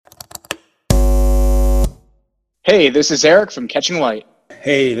Hey, this is Eric from Catching Light.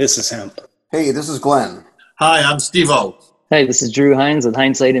 Hey, this is Hemp. Hey, this is Glenn. Hi, I'm Steve-O. Hey, this is Drew Hines with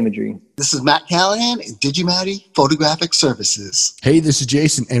Hindsight Imagery. This is Matt Callahan at Digimatty Photographic Services. Hey, this is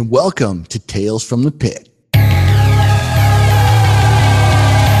Jason, and welcome to Tales from the Pit.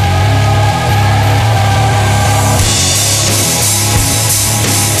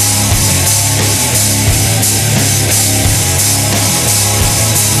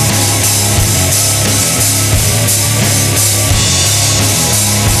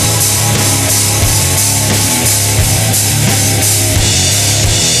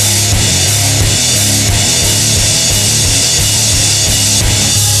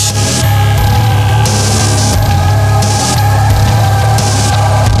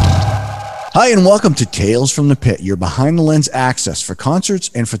 Hi, and welcome to Tales from the Pit, your behind-the-lens access for concerts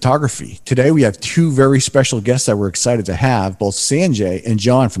and photography. Today, we have two very special guests that we're excited to have, both Sanjay and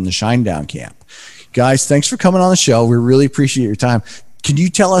John from the Shinedown Camp. Guys, thanks for coming on the show. We really appreciate your time. Can you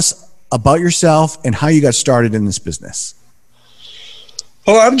tell us about yourself and how you got started in this business?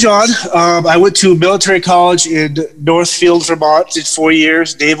 Well, I'm John. I went to military college in Northfield, Vermont, did 4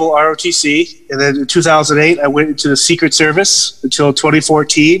 years, Naval ROTC. And then in 2008, I went into the Secret Service until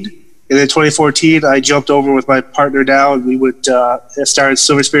 2014. And in 2014, I jumped over with my partner now, and we would start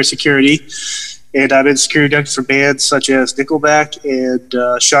Silver Spear Security. And I'm in security director for bands such as Nickelback and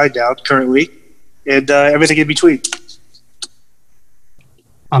Shinedown currently, and everything in between.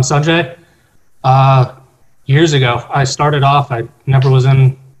 I'm Sanjay. Years ago, I started off, I never was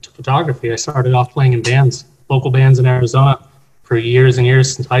into photography. I started off playing in bands, local bands in Arizona for years and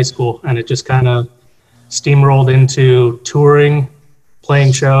years since high school. And it just kind of steamrolled into touring,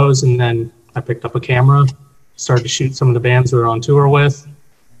 playing shows, and then I picked up a camera, started to shoot some of the bands we were on tour with.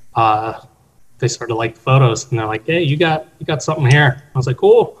 They started to like the photos, and they're like, "Hey, you got something here." I was like,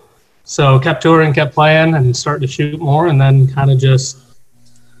 "Cool." So kept touring, kept playing, and started to shoot more, and then kind of just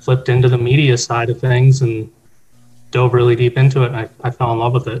flipped into the media side of things and dove really deep into it. And I fell in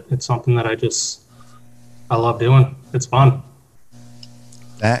love with it. It's something that I love doing. It's fun.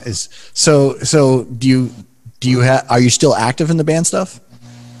 That is so. Are you still active in the band stuff?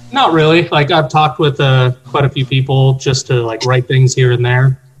 Not really. Like, I've talked with quite a few people just to like write things here and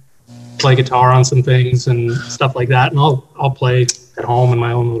there, play guitar on some things and stuff like that. And I'll play at home in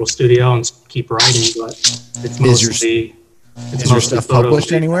my own little studio and keep writing. But it's mostly is your stuff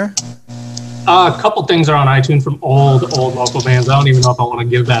published anywhere? A couple things are on iTunes from old local bands. I don't even know if I want to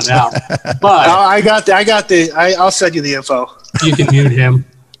give that out. But I'll send you the info. You can mute him.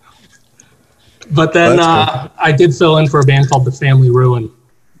 But then I did fill in for a band called The Family Ruin,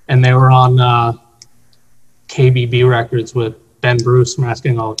 and they were on KBB Records with Ben Bruce from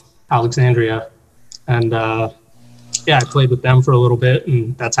Asking Alexandria. And I played with them for a little bit,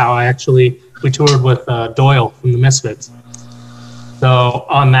 and that's how we toured with Doyle from the Misfits. So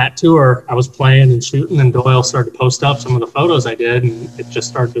on that tour, I was playing and shooting, and Doyle started to post up some of the photos I did, and it just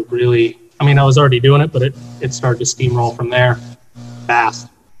started to really, I was already doing it, but it started to steamroll from there fast.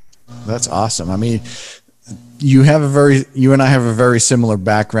 That's awesome. You and I have a very similar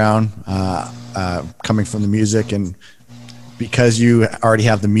background, coming from the music, and because you already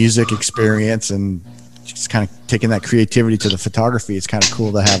have the music experience and just kind of taking that creativity to the photography, it's kind of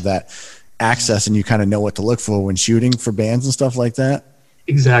cool to have that access, and you kind of know what to look for when shooting for bands and stuff like that.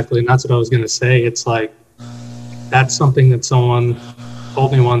 Exactly. And that's what I was going to say. It's like, that's something that someone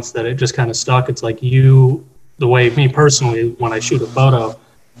told me once that it just kind of stuck. It's like the way me personally, when I shoot a photo,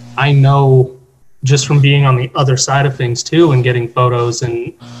 I know just from being on the other side of things too and getting photos,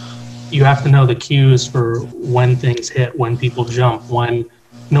 and you have to know the cues for when things hit, when people jump, when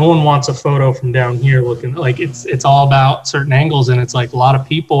no one wants a photo from down here looking like it's all about certain angles. And it's like a lot of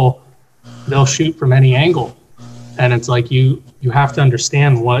people, they'll shoot from any angle. And it's like you have to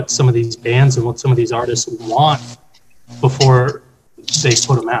understand what some of these bands and what some of these artists want before they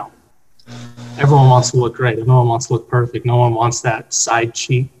put them out. Everyone wants to look great. Everyone wants to look perfect. No one wants that side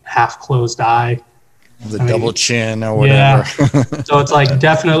cheek, half closed eye. Double chin or whatever. Yeah. So it's like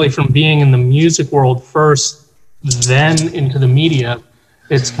definitely from being in the music world first, then into the media,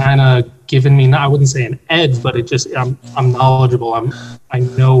 it's kind of given me, I wouldn't say an edge, but I'm knowledgeable. I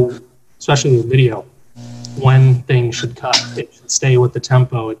know, especially with video, when things should cut. It should stay with the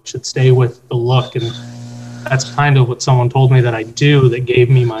tempo. It should stay with the look. And that's kind of what someone told me that I do that gave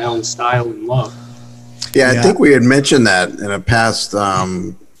me my own style and look. Yeah, I think we had mentioned that in a past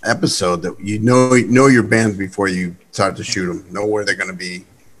episode, that you know your band before you start to shoot them. Know where they're going to be.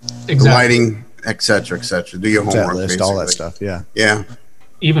 Exactly. The lighting, et cetera, et cetera. Do your homework, list, all that stuff, yeah. Yeah.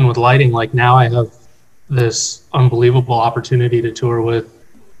 Even with lighting, like now I have this unbelievable opportunity to tour with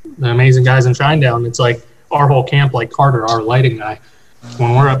the amazing guys in Shinedown. It's like our whole camp, like Carter, our lighting guy,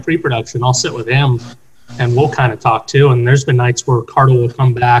 when we're at pre-production, I'll sit with him and we'll kind of talk too. And there's been nights where Carter will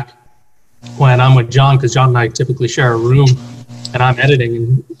come back when I'm with John, because John and I typically share a room, and I'm editing,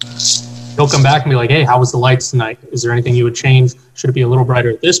 and he'll come back and be like, hey, how was the lights tonight? Is there anything you would change? Should it be a little brighter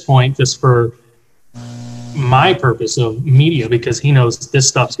at this point, just for my purpose of media, because he knows this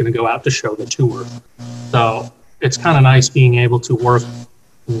stuff's going to go out to show the tour. So it's kind of nice being able to work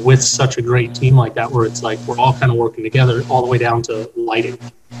with such a great team like that, where it's like we're all kind of working together all the way down to lighting.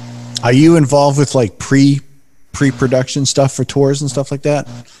 Are you involved with like pre-production stuff for tours and stuff like that?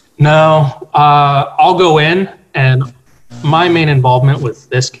 No, I'll go in, and my main involvement with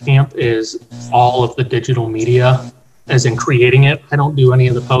this camp is all of the digital media, as in creating it. I don't do any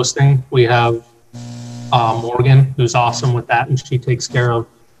of the posting. We have Morgan, who's awesome with that, and she takes care of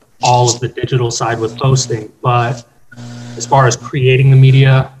all of the digital side with posting. But as far as creating the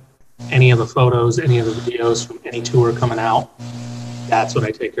media, any of the photos, any of the videos from any tour coming out, that's what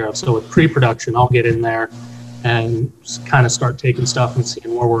I take care of. So with pre-production, I'll get in there and kind of start taking stuff and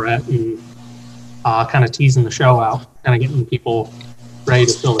seeing where we're at, and kind of teasing the show out, kind of getting people ready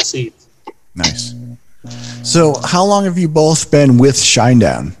to fill the seats. Nice. So how long have you both been with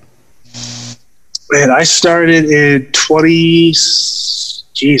Shinedown? Man, I started in 20.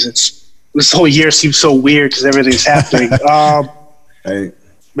 Geez, this whole year seems so weird because everything's happening. Hey,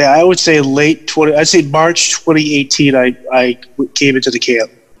 Man, I would say I'd say March 2018. I came into the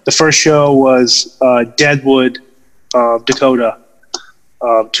camp. The first show was Deadwood, Dakota.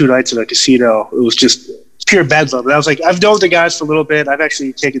 2 nights in a casino. It was just pure bedlam. And I was like, I've known the guys for a little bit. I've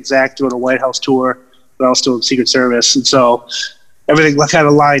actually taken Zach doing a White House tour, but I was still in Secret Service, and so everything kind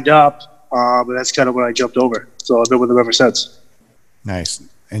of lined up. And that's kind of when I jumped over. So I've been with them ever since. Nice.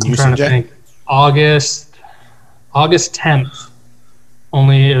 And I'm you, trying to CJ? think. August 10th.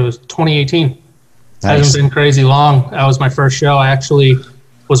 Only it was 2018. Nice. Hasn't been crazy long. That was my first show. I actually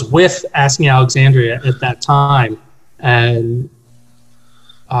was with Asking Alexandria at that time, and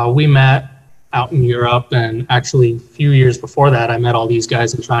we met out in Europe. And actually, a few years before that, I met all these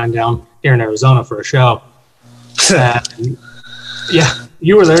guys in Shinedown here in Arizona for a show. And, yeah,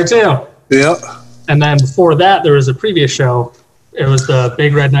 you were there too. Yeah. And then before that, there was a previous show. It was the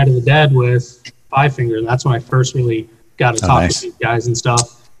Big Red Night of the Dead with Five Finger, and that's when I first really got to talk nice. with these guys and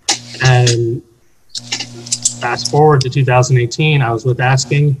stuff. And fast forward to 2018, I was with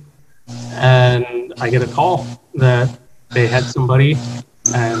Asking, and I get a call that they had somebody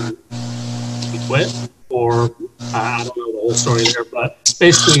and he quit, or I don't know the whole story there, but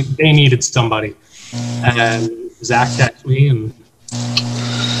basically they needed somebody. And Zach texted me and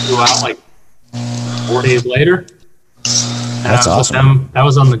flew out like 4 days later. That's awesome. That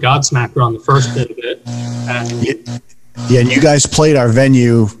was on the Godsmacker on the first bit of it. And Yeah, and you guys played our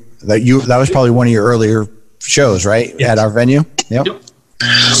venue. That was probably one of your earlier shows, right? Yes. At our venue. Yep.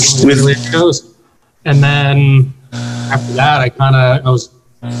 Really shows. And then after that, I would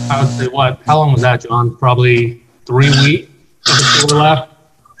say how long was that, John? Probably 3 weeks before we left.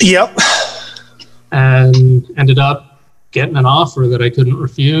 Yep. And ended up getting an offer that I couldn't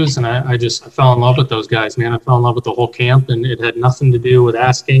refuse. And I fell in love with those guys, man. I fell in love with the whole camp, and it had nothing to do with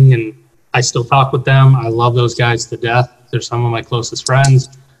Asking. And I still talk with them. I love those guys to death. They're some of my closest friends,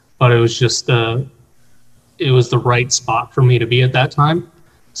 but it was just, it was the right spot for me to be at that time.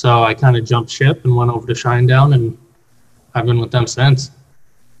 So I kind of jumped ship and went over to Shinedown, and I've been with them since.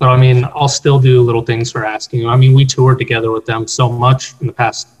 But I mean, I'll still do little things for Asking. I mean, we toured together with them so much in the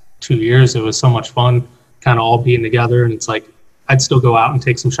past 2 years. It was so much fun, kind of all being together. And it's like, I'd still go out and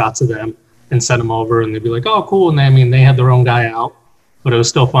take some shots of them and send them over, and they'd be like, oh, cool. And they had their own guy out, but it was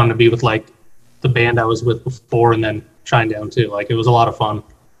still fun to be with like the band I was with before, and then Shinedown too. Like, it was a lot of fun.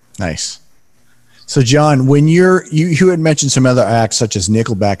 Nice. So John, when you had mentioned some other acts such as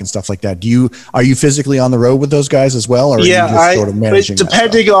Nickelback and stuff like that, are you physically on the road with those guys as well, or are you just sort of managing that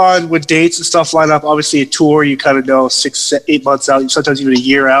depending on when dates and stuff line up. Obviously, a tour you kind of know 6-8 months out, sometimes even a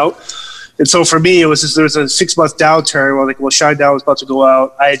year out. And so for me, it was just, there was a 6-month downturn where Shinedown was about to go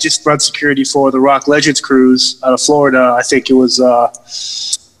out. I had just run security for the Rock Legends cruise out of Florida. I think it was I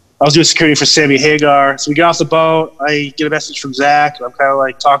was doing security for Sammy Hagar. So we get off the boat. I get a message from Zach. I'm kind of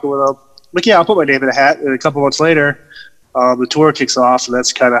like talking with him. I'm like, yeah, I'll put my name in a hat. And a couple months later, the tour kicks off, and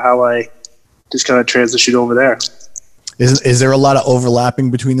that's kind of how I just kind of transitioned over there. Is there a lot of overlapping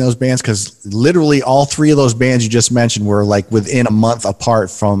between those bands? Because literally all 3 of those bands you just mentioned were like within a month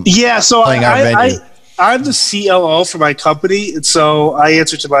apart from playing our venue. I'm the COO for my company, and so I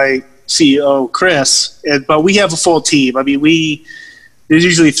answer to my CEO, Chris. But we have a full team. I mean, there's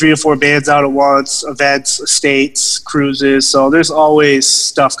usually 3 or 4 bands out at once, events, estates, cruises. So there's always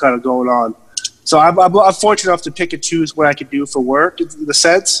stuff kind of going on. So I'm fortunate enough to pick and choose what I can do for work in the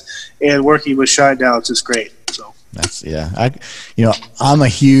sense, and working with Shinedown is just great. So that's I'm a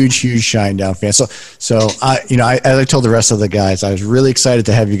huge Shinedown fan. So as I told the rest of the guys, I was really excited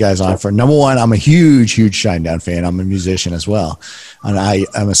to have you guys on. For number one, I'm a huge Shinedown fan. I'm a musician as well, and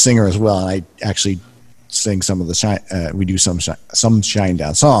I'm a singer as well, and I actually sing some of the we do some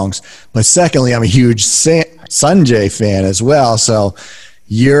Shinedown songs. But secondly, I'm a huge Sanjay fan as well. So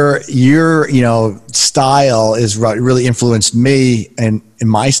your style is really influenced me and in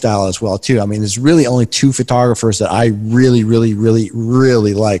my style as well too. I mean, there's really only two photographers that I really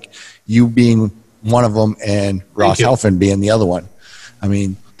like, you being one of them and Ross Helfand being the other one. I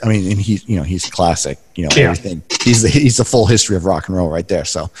mean, and he's classic, everything. He's the full history of rock and roll right there.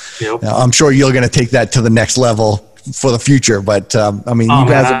 So I'm sure you're going to take that to the next level for the future. But you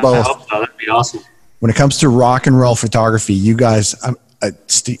guys are both. I hope so. That'd be awesome. When it comes to rock and roll photography, you guys,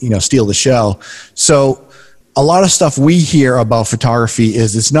 steal the show. So a lot of stuff we hear about photography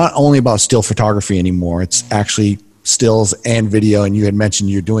is it's not only about still photography anymore. It's actually stills and video. And you had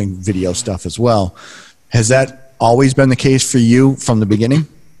mentioned you're doing video stuff as well. Has that always been the case for you from the beginning?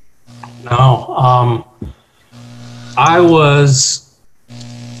 No. I was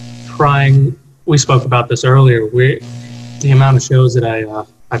trying, we spoke about this earlier. The amount of shows that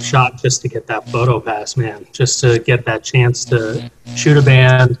I've shot just to get that photo pass, man, just to get that chance to shoot a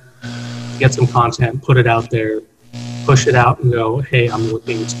band, get some content, put it out there, push it out and go, hey, I'm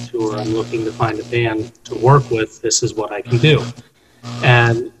looking to tour, I'm looking to find a band to work with, this is what I can do.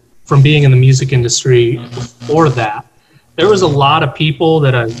 And from being in the music industry before that, there was a lot of people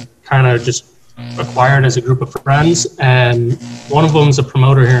that I kind of just acquired as a group of friends, and one of them is a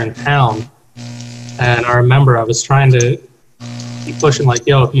promoter here in town. And I remember I was trying to keep pushing, like,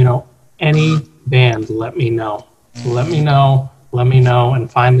 yo, if you know any band, let me know.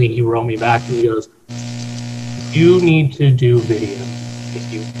 And finally he wrote me back and he goes, you need to do video.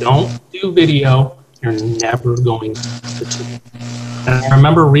 If you don't do video, you're never going to tour. And I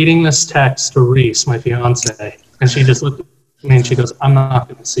remember reading this text to Reese, my fiance, and she just looked at me and she goes, I'm not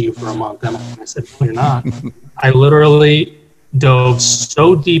going to see you for a month, Emma. And I said, no, you're not. I literally dove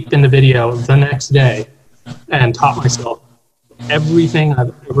so deep into video the next day and taught myself everything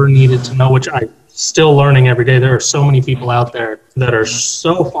I've ever needed to know, which I'm still learning every day. There are so many people out there that are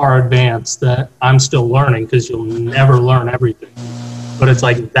so far advanced that I'm still learning, because you'll never learn everything. But it's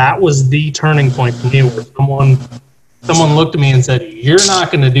like, that was the turning point for me, where someone looked at me and said, you're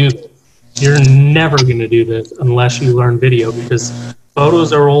not going to do this. You're never going to do this unless you learn video, because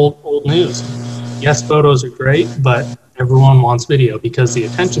photos are old news. Yes, photos are great, but everyone wants video because the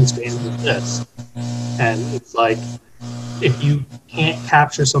attention span is this. And it's like, if you can't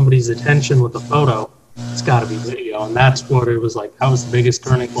capture somebody's attention with a photo, it's got to be video. And that's what it was like. That was the biggest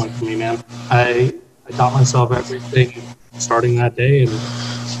turning point for me, man. I taught myself everything starting that day, and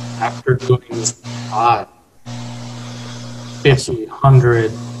after doing 50,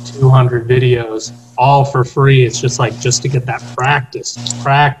 100, 200 videos, all for free. It's just to get that practice,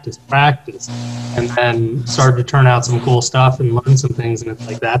 and then started to turn out some cool stuff and learn some things. And it's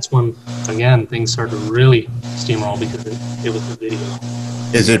like, that's when, again, things started to really steamroll, because it was the video.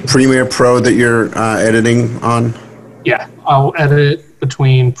 Is it Premiere Pro that you're editing on? Yeah, I'll edit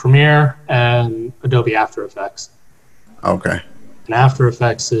between Premiere and Adobe After Effects. Okay. And After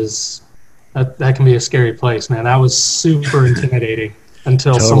Effects that can be a scary place, man. That was super intimidating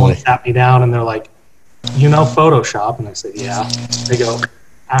until someone sat me down and they're like, you know Photoshop? And I said, yeah. They go,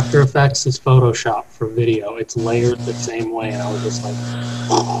 After Effects is Photoshop for video. It's layered the same way. And I was just like,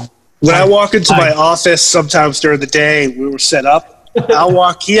 oh. When I walk into my office sometimes during the day, we were set up.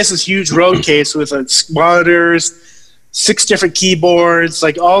 He has this huge road case with monitors, 6 different keyboards,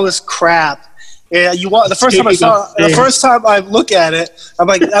 like all this crap. And the first time I look at it, I'm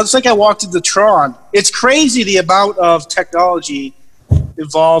like, it's like I walked into Tron. It's crazy the amount of technology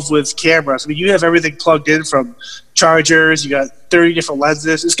involved with cameras. I mean, you have everything plugged in, from chargers. You got 30 different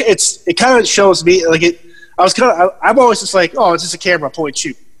lenses. It kind of shows me I'm always just like, oh, it's just a camera, point,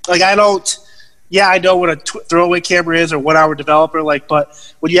 shoot. Like, I know what a throwaway camera is or 1 hour developer,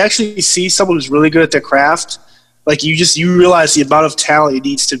 but when you actually see someone who's really good at their craft, like, you realize the amount of talent it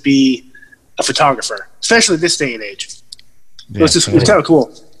needs to be a photographer, especially this day and age. Yeah, it's kind of cool.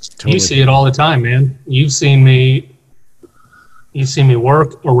 Totally. You see it all the time, man. You've seen me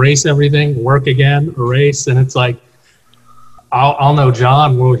work, erase everything, work again, erase, and it's like, I'll know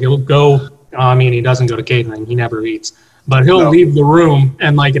John, well, he'll go, he doesn't go to catering, he never eats, but he'll leave the room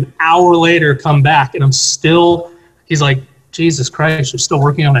and like an hour later come back, and he's like, Jesus Christ, you're still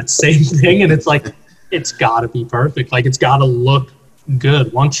working on that same thing. And it's like, it's got to be perfect. Like, it's got to look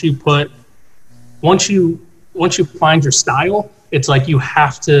good. Once you put once you find your style, it's like you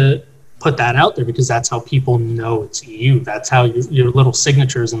have to put that out there because that's how people know it's you. That's how your little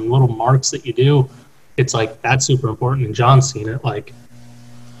signatures and little marks that you do. It's like that's super important. And John's seen it, like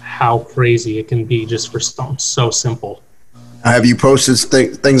how crazy it can be just for something so simple. Have you posted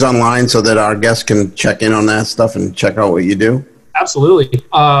things online so that our guests can check in on that stuff and check out what you do? Absolutely.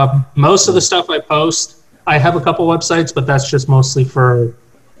 Most of the stuff I post, I have a couple websites, but that's just mostly for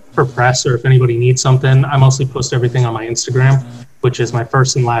press or if anybody needs something. I mostly post everything on my Instagram, which is my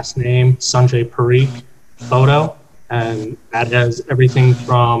first and last name, Sanjay Parikh photo. And that has everything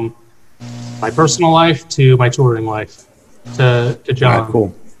from my personal life to my touring life to John. All right,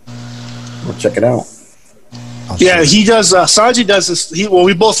 cool. I'll check it out. Yeah, he does. Sanjay does this.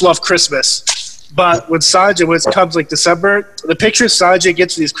 We both love Christmas, but when it comes like December, the pictures Sanjay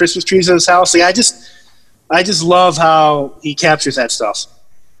gets of these Christmas trees in his house, like I just love how he captures that stuff.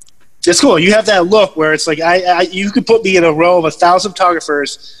 It's cool. You have that look where it's like you could put me in a row of 1,000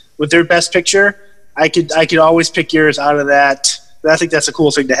 photographers with their best picture. I could always pick yours out of that. I think that's a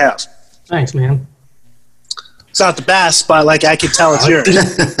cool thing to have. Thanks, man. It's not the best, but like I can tell it's yours.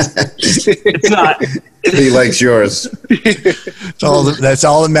 It's not. He likes yours. That's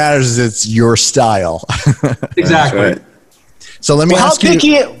all that matters is it's your style. Exactly. Right. So let me ask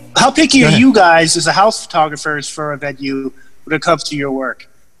you. How picky are you guys as a house photographers for a venue when it comes to your work?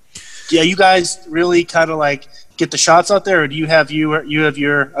 Yeah, you guys really kind of like get the shots out there, or do you have your?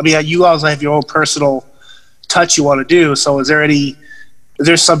 I mean, you also have your own personal touch you want to do. So is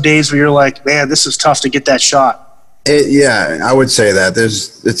there some days where you're like, man, this is tough to get that shot? Yeah, I would say that.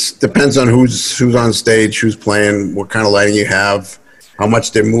 It depends on who's on stage, who's playing, what kind of lighting you have, how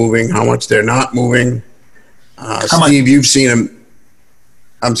much they're moving, how much they're not moving. Steve, you've seen them.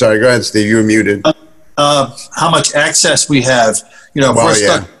 I'm sorry, go ahead, Steve. You were muted. How much access we have. If we're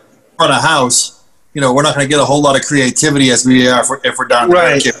stuck in front of a house, we're not going to get a whole lot of creativity as we are if we're down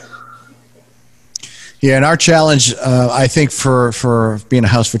right. there. Yeah, and our challenge, I think, for being a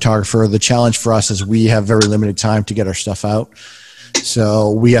house photographer, the challenge for us is we have very limited time to get our stuff out.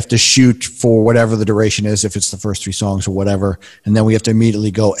 So we have to shoot for whatever the duration is, if it's the first 3 songs or whatever, and then we have to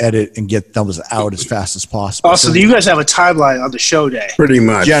immediately go edit and get those out as fast as possible. Also, you guys have a timeline on the show day. Pretty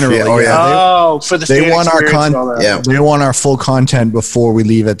much. Generally, yeah. For the they fan want our experience and all that. They want our full content before we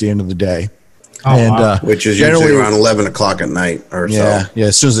leave at the end of the day. Wow. Which is usually around 11 o'clock at night or so. Yeah,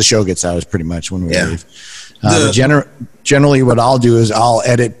 as soon as the show gets out is pretty much when we leave. Yeah. Generally, what I'll do is I'll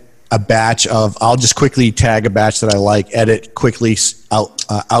edit a batch I'll just quickly tag a batch that I like, edit quickly,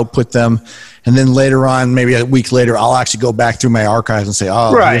 output them, and then later on, maybe a week later, I'll actually go back through my archives and say,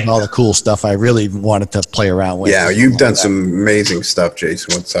 here's all the cool stuff I really wanted to play around with. Yeah, you've done some amazing stuff,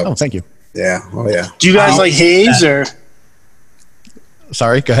 Jason. What's up? Oh, thank you. Yeah. Oh, yeah. Do you guys like haze or?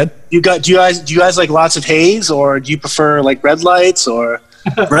 Sorry, go ahead. Do you guys like lots of haze, or do you prefer like red lights or?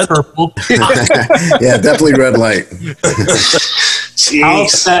 Red purple. Yeah, definitely red light. How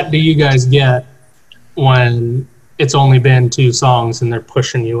upset do you guys get when it's only been 2 songs and they're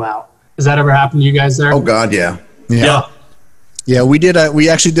pushing you out? Has that ever happened to you guys there? Oh God, yeah. Yeah, we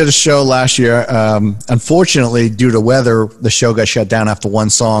actually did a show last year. Unfortunately, due to weather, the show got shut down after 1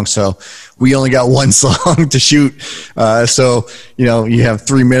 song, so we only got 1 song to shoot. So you have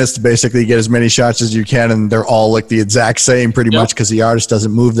 3 minutes to basically get as many shots as you can, and they're all like the exact same, pretty much, because the artist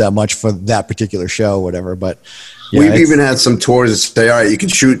doesn't move that much for that particular show, or whatever. But we've even had some tours that say, all right, you can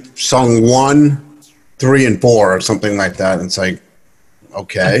shoot song 1, 3, and 4, or something like that. And it's like,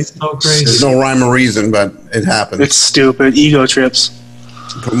 okay, that's so crazy. There's no rhyme or reason, but it happens. It's stupid. Ego trips.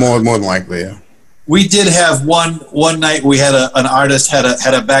 More than likely, yeah. We did have one night we had an artist had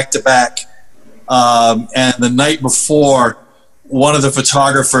a back-to-back, and the night before, one of the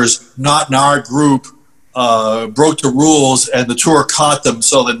photographers, not in our group, broke the rules, and the tour caught them.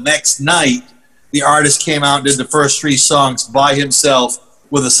 So the next night, the artist came out and did the first 3 songs by himself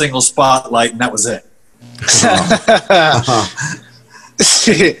with a single spotlight, and that was it.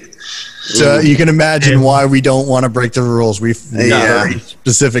 So you can imagine why we don't want to break the rules. We're very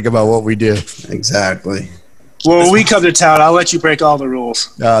specific about what we do. Exactly. Well, when we come to town, I'll let you break all the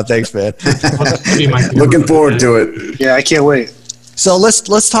rules. Thanks, man. Looking forward to it. Yeah, I can't wait. So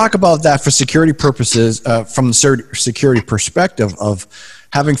let's talk about that for security purposes, from the security perspective of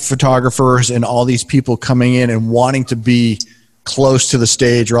having photographers and all these people coming in and wanting to be close to the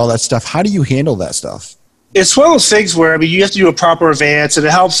stage or all that stuff. How do you handle that stuff? It's one of those things where, I mean, you have to do a proper advance, and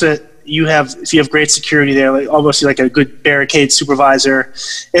it helps that if you have great security there, like almost like a good barricade supervisor.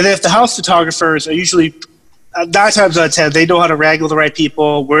 And then if the house photographers are usually 9 times out of 10, they know how to wrangle the right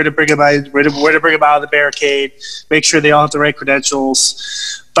people, where to bring them out, where to bring them out of the barricade, make sure they all have the right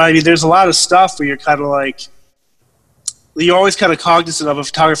credentials. But I mean, there's a lot of stuff where you're kind of like, you're always kind of cognizant of a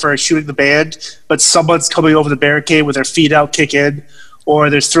photographer shooting the band, but someone's coming over the barricade with their feet out kicking, or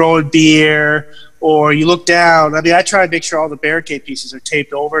they're throwing beer, or you look down. I mean, I try to make sure all the barricade pieces are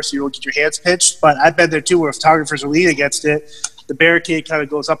taped over so you don't get your hands pinched, but I've been there too where photographers are leaning against it. The barricade kind of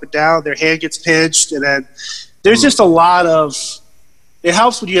goes up and down, their hand gets pinched, and then there's just a lot of – it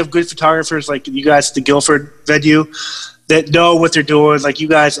helps when you have good photographers like you guys at the Guilford venue that know what they're doing. Like, you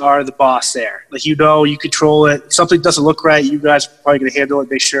guys are the boss there. Like, you know, you control it. If something doesn't look right, you guys are probably going to handle it,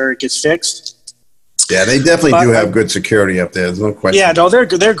 make sure it gets fixed. Yeah, they definitely do have good security up there. There's no question. Yeah, no,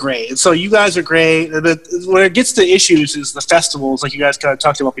 they're great. And so you guys are great. And when it gets to issues is the festivals, like you guys kind of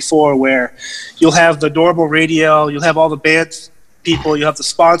talked about before, where you'll have the normal radio, you'll have all the band people, you have the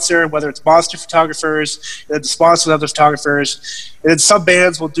sponsor, whether it's Monster Photographers, and then the sponsor with other photographers. And then some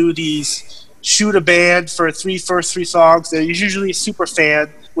bands will do these shoot a band for first three songs. They're usually a super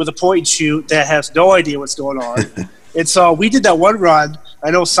fan with a point and shoot that has no idea what's going on. And so we did that one run.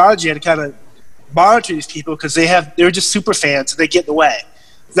 I know Sanjay had to kind of monitor these people because they're just super fans and they get in the way.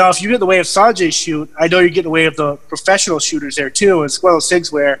 Now, if you get in the way of Sanjay's shoot, I know you get in the way of the professional shooters there too. It's one of those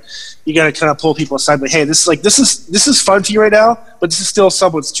things where you got to kind of pull people aside. Like, hey, this is fun for you right now, but this is still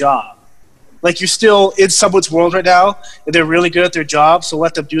someone's job. Like, you're still in someone's world right now, and they're really good at their job. So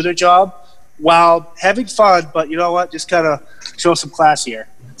let them do their job while having fun. But you know what? Just kind of show some class here.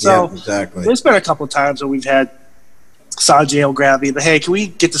 So yeah, exactly. There's been a couple of times where we've had Sanjay will grab me, but hey, can we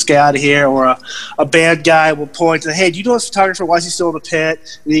get this guy out of here? Or a bad guy will point and, hey, do you know this photographer? Why is he still in the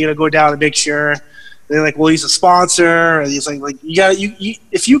pit? And you're gonna go down and make sure. And they're like, well, he's a sponsor, and he's like you got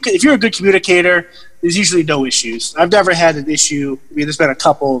if you're a good communicator, there's usually no issues. I've never had an issue. I mean, there's been a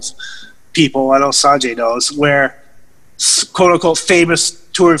couple of people I know Sanjay knows where quote unquote famous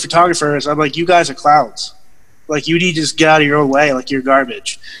touring photographers. I'm like, you guys are clowns. Like, you need to just get out of your own way. Like, you're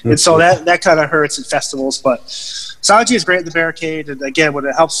garbage. And so that kind of hurts in festivals, but. Sanjay is great in the barricade, and again, when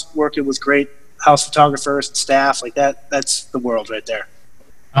it helps working with great house photographers and staff like that, that's the world right there.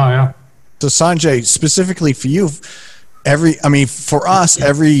 Oh yeah. So Sanjay, specifically for you, for us,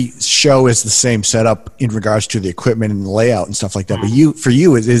 every show is the same setup in regards to the equipment and the layout and stuff like that. But for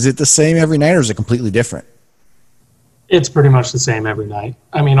you, is it the same every night, or is it completely different? It's pretty much the same every night.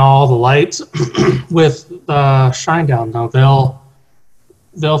 I mean, all the lights with Shinedown, though,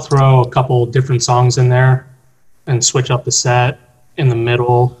 they'll throw a couple different songs in there and switch up the set in the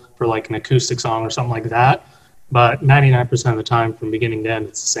middle for like an acoustic song or something like that. But 99% of the time, from beginning to end,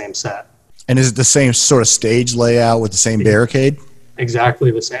 it's the same set. And is it the same sort of stage layout with the same barricade? Exactly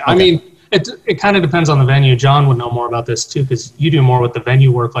the same. Okay. I mean, it kind of depends on the venue. John would know more about this too, because you do more with the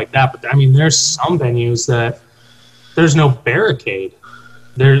venue work like that. But I mean, there's some venues that there's no barricade.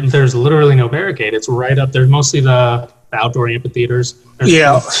 There's literally no barricade. It's right up there. Mostly the outdoor amphitheaters.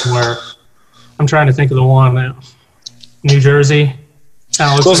 Where I'm trying to think of the one, New Jersey.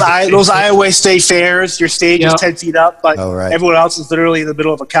 Those Iowa State fairs, your stage is 10 feet up, but everyone else is literally in the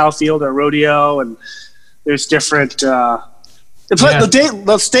middle of a cow field or a rodeo, and there's different.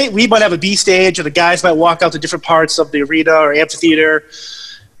 The state, we might have a B stage, or the guys might walk out to different parts of the arena or amphitheater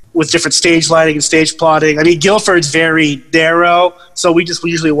with different stage lighting and stage plotting. I mean, Guilford's very narrow, so we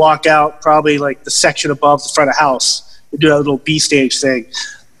usually walk out probably like the section above the front of house and do that little B stage thing.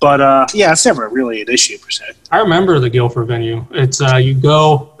 But, it's never really an issue, per se. I remember the Guilford venue. It's you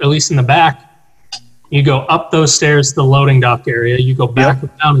go, at least in the back, you go up those stairs to the loading dock area, you go back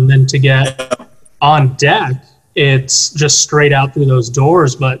down, and then to get on deck, it's just straight out through those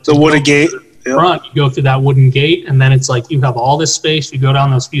doors. But the wooden gate. Front, you go through that wooden gate, and then it's like you have all this space, you go down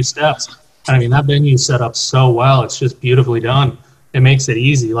those few steps. And I mean, that venue is set up so well. It's just beautifully done. It makes it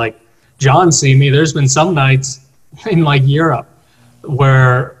easy. Like, John's seen me, there's been some nights in, like, Europe,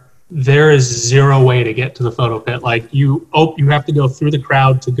 where there is zero way to get to the photo pit. Like, you have to go through the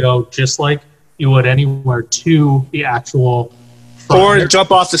crowd to go, just like you would anywhere, to the actual or jump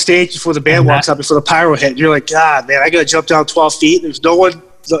off the stage before the band walks up, before the pyro hit. You're like, God, man, I gotta jump down 12 feet. There's no one.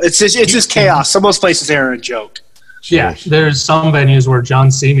 It's just chaos. Some of those places there are a joke. Yeah, there's some venues where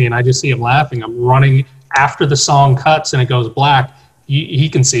John's see me and I just see him laughing. I'm running after the song cuts and it goes black. He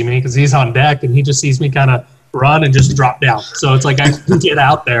can see me because he's on deck, and he just sees me kind of run and just drop down. So it's like I can get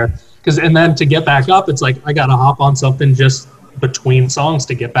out there, and then to get back up, it's like I gotta hop on something just between songs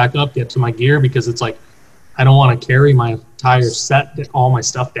to get back up, get to my gear, because it's like I don't want to carry my entire set, all my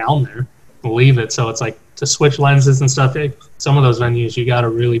stuff down there and leave it. So it's like, to switch lenses and stuff, some of those venues you got to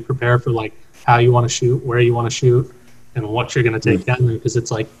really prepare for, like, how you want to shoot, where you want to shoot, and what you're going to take down there, because it's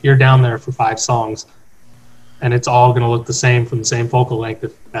like you're down there for 5 songs. and it's all going to look the same from the same focal length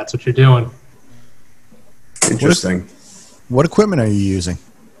if that's what you're doing. Interesting. What equipment are you using?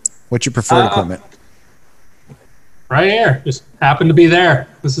 What's your preferred equipment? Right here, just happened to be there.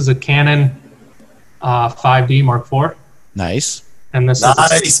 This is a Canon 5D Mark IV. Nice. And this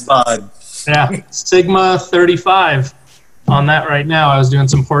Nice, bud. yeah, Sigma 35 on that right now. I was doing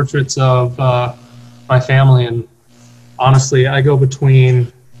some portraits of my family, and honestly, I go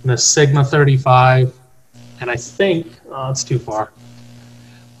between the Sigma 35 and I think, it's too far,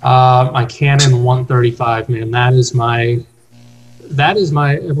 my Canon 135, man. That is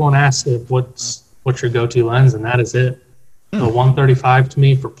my, everyone asks if what's your go-to lens, and that is it. The 135 to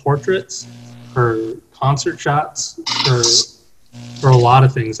me for portraits, for concert shots, for a lot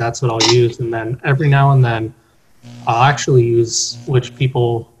of things, that's what I'll use. And then every now and then I'll actually use, which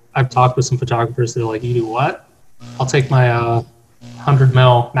people, I've talked with some photographers, they're like, you do what? I'll take my 100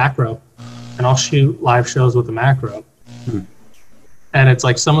 mil macro and I'll shoot live shows with the macro. And it's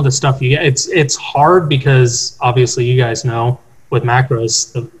like some of the stuff you get, it's hard because obviously you guys know with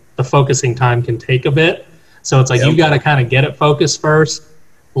macros, the focusing time can take a bit. So it's like you got to kind of get it focused first,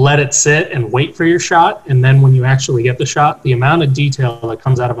 let it sit and wait for your shot. And then when you actually get the shot, the amount of detail that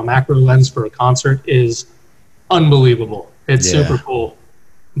comes out of a macro lens for a concert is unbelievable. It's super cool,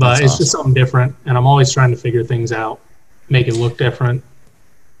 but it's just something different. And I'm always trying to figure things out, make it look different.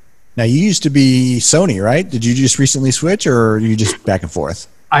 Now, you used to be Sony, right? Did you just recently switch, or are you just back and forth?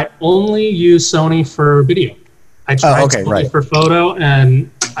 I only use Sony for video. I tried Sony for photo, and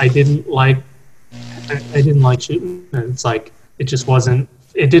I didn't like shooting. And it's like, it just wasn't,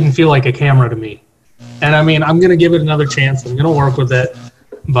 it didn't feel like a camera to me. And I mean, I'm going to give it another chance. I'm going to work with it.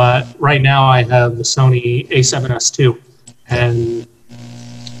 But right now I have the Sony A7S II. And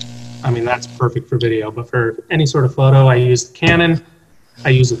I mean, that's perfect for video. But for any sort of photo, I use the Canon. I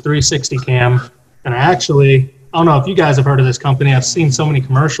use a 360 cam. And I don't know if you guys have heard of this company. I've seen so many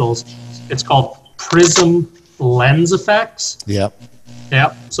commercials. It's called Prism Lens Effects. Yep.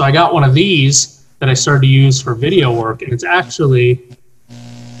 So I got one of these that I started to use for video work. And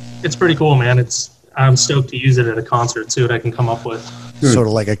it's pretty cool, man. I'm stoked to use it at a concert, see what I can come up with. Sort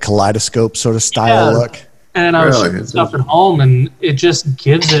of like a kaleidoscope sort of style look. And I was shooting stuff at home, and it just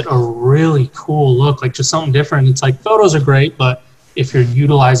gives it a really cool look, like just something different. It's like photos are great, but if you're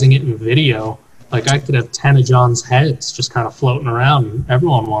utilizing it in video, like I could have 10 of John's heads just kind of floating around, and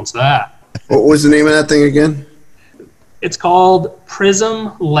everyone wants that. What was the name of that thing again? It's called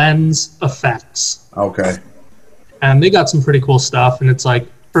Prism Lens Effects. Okay. And they got some pretty cool stuff, and it's like,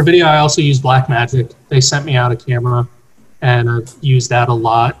 for video, I also use Blackmagic. They sent me out a camera, and I've used that a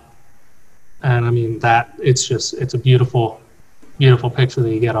lot. And I mean, it's a beautiful, beautiful picture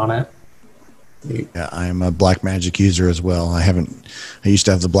that you get on it. Yeah, I'm a Blackmagic user as well. I used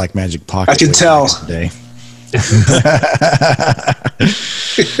to have the Blackmagic Pocket. I can tell. Today.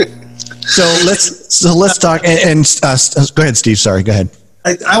 So let's talk. And go ahead, Steve. Sorry, go ahead.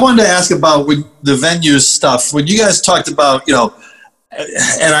 I wanted to ask about the venues stuff. When you guys talked about,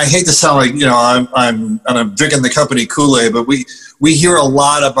 and I hate to sound like, I'm drinking the company Kool-Aid, but we hear a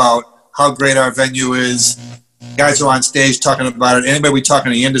lot about how great our venue is. Guys are on stage talking about it. Anybody we talk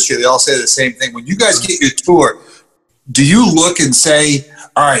in the industry, they all say the same thing. When you guys get your tour, do you look and say,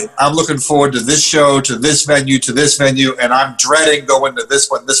 all right, I'm looking forward to this show, to this venue, and I'm dreading going to this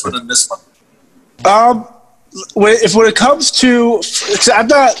one, and this one? When it comes to, I'm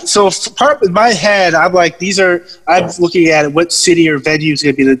not, so part in my head, I'm like, I'm looking at what city or venue is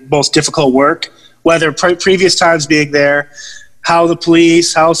going to be the most difficult work, whether previous times being there, how the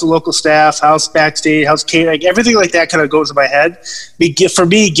police, how's the local staff, how's backstage, how's catering, like everything like that kind of goes in my head. For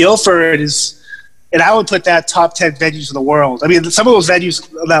me, Guilford is, and I would put that top 10 venues in the world. I mean, some of those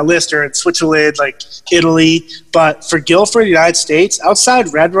venues on that list are in Switzerland, like Italy, but for Guilford, United States,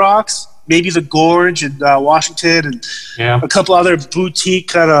 outside Red Rocks, maybe the Gorge in Washington, and a couple other boutique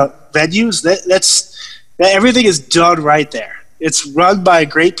kind of venues, everything is done right there. It's run by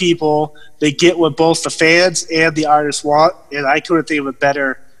great people. They get what both the fans and the artists want, and I couldn't think of a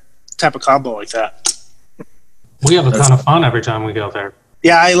better type of combo like that. We have a ton of fun every time we go there.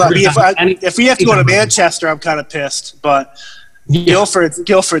 Yeah, I love it. If we have to go to Manchester, I'm kind of pissed, but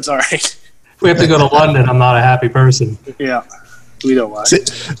Guilford's all right. If we have to go to London, I'm not a happy person. Yeah, we don't mind.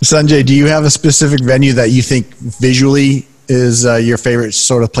 Sanjay, do you have a specific venue that you think visually is your favorite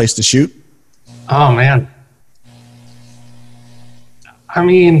sort of place to shoot? Oh, man. I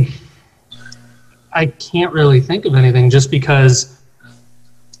mean, I can't really think of anything just because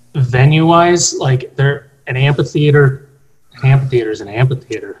venue-wise, like an amphitheater is an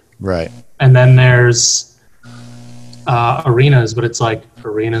amphitheater. Right. And then there's arenas, but it's like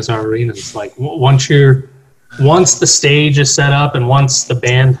arenas are arenas. Like once you're once the stage is set up and once the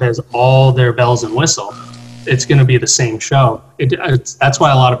band has all their bells and whistle, it's going to be the same show. That's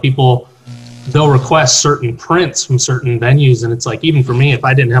why a lot of people, they'll request certain prints from certain venues, and it's like, even for me, if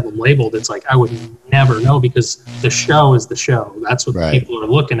I didn't have them labeled, it's like I would never know, because the show is the show. That's what people are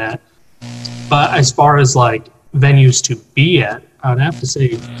looking at. But as far as like venues to be at, I would have to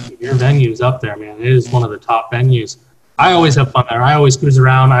say your venue's up there, man. It is one of the top venues. I always have fun there. I always cruise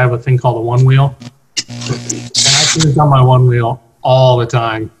around. I have a thing called a one wheel, and I cruise on my one wheel all the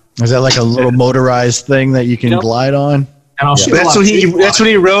time. Is that like a little motorized thing that you can glide on? And I'll shoot. That's when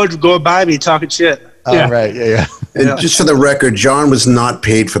he rode going by me talking shit. Oh, right. Yeah. And just for the record, John was not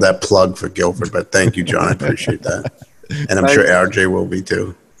paid for that plug for Guilford, but thank you, John. I appreciate that. And I'm sure RJ will be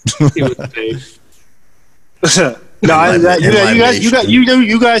too. He was paid. No,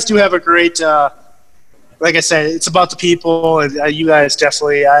 you guys do have a great. Like I said, it's about the people, and you guys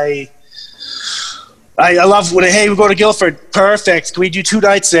definitely. I love when we go to Guilford. Perfect. Can we do 2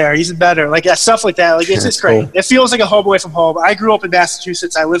 nights there? Even better. Like stuff like that. Like it's just great. Cool. It feels like a home away from home. I grew up in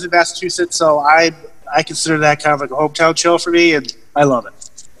Massachusetts. I live in Massachusetts, so I consider that kind of like a hometown show for me, and I love it.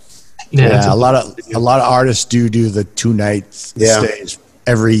 Yeah, a lot of artists do the 2 nights stays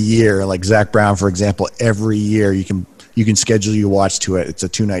every year. Like Zach Brown, for example, every year you can schedule your watch to it. It's a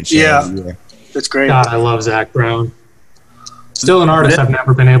 2-night show every year. That's great. God, I love Zach Brown. Still an artist I've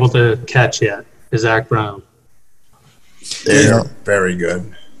never been able to catch yet is Zach Brown. They're very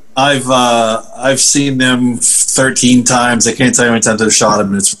good. I've seen them 13 times. I can't tell you how many times I've shot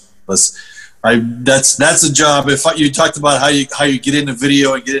them. It's ridiculous. That's a job. If you talked about how you get into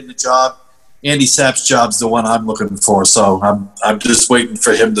video and get into job, Andy Sapp's job's the one I'm looking for. So I'm just waiting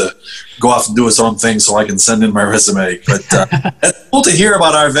for him to go off and do his own thing so I can send in my resume. But it's cool to hear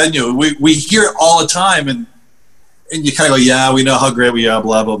about our venue. We hear it all the time, and you kind of go, yeah, we know how great we are,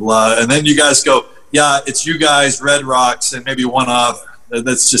 blah blah blah, and then you guys go, yeah, it's you guys, Red Rocks, and maybe one other.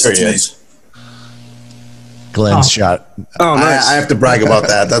 That's just amazing. Glenn's shot. Oh, nice. I have to brag about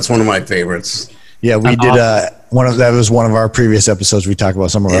that. That's one of my favorites. Yeah, we did that was one of our previous episodes. We talked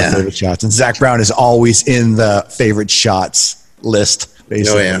about some of our favorite shots, and Zach Brown is always in the favorite shots list.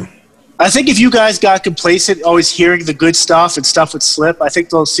 Basically. Oh yeah. I think if you guys got complacent, always hearing the good stuff and stuff would slip, I think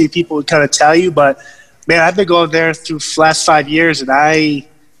they'll see people would kind of tell you. But man, I've been going there through the last 5 years, and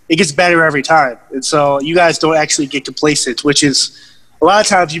it gets better every time. And so you guys don't actually get complacent, which is a lot of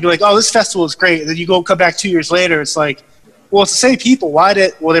times you'd be like, oh, this festival is great, and then you come back 2 years later, it's like, well, it's the same people.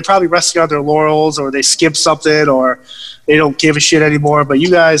 They're probably resting on their laurels, or they skipped something, or they don't give a shit anymore. But you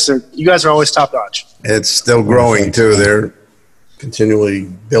guys are always top notch. It's still growing too. They're continually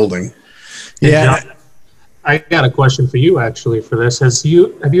building. Yeah. I got a question for you actually for this. Have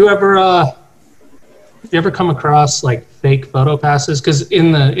you ever come across like fake photo passes? Because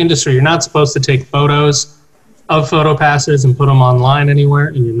in the industry, you're not supposed to take photos of photo passes and put them online anywhere,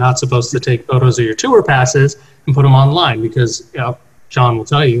 and you're not supposed to take photos of your tour passes and put them online, because John will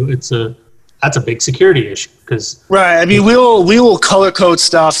tell you that's a big security issue. Right. I mean, we will color code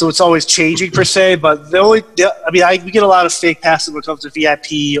stuff, so it's always changing per se. But we get a lot of fake passes when it comes to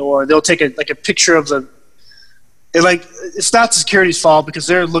VIP, or they'll take a picture of the. It's not the security's fault, because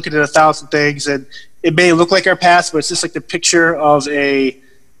they're looking at 1,000 things, and it may look like our pass, but it's just like the picture of a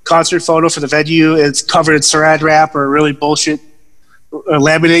concert photo for the venue. It's covered in saran wrap or really bullshit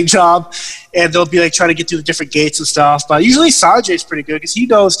laminating job, and they'll be like trying to get through the different gates and stuff. But usually Sanjay's pretty good, because he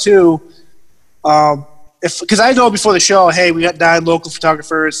knows too. Because I know before the show, hey, we got 9 local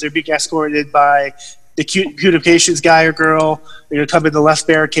photographers. They're being escorted by the communications guy or girl. They're gonna come in the left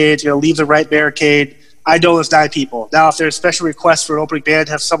barricade. They're gonna leave the right barricade. I know there's 9 people. Now, if there's a special request for an opening band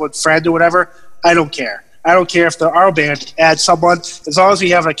to have someone friend or whatever, I don't care. I don't care if our band adds someone, as long as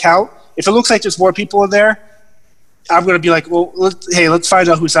we have an account. If it looks like there's more people in there, I'm going to be like, well, let's find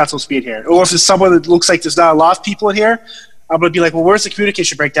out who's not supposed to be in here. Or if there's someone that looks like there's not a lot of people in here, I'm going to be like, well, where's the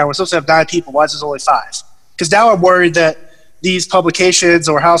communication breakdown? We're supposed to have 9 people. Why is there only 5? Because now I'm worried that these publications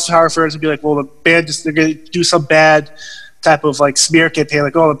or house photographers would be like, well, the band they're going to do some bad type of like smear campaign,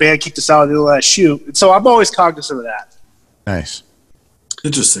 like, oh, the band kicked us out and they let us shoot. And so I'm always cognizant of that. Nice.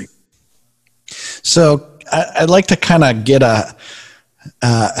 Interesting. So I'd like to kind of get a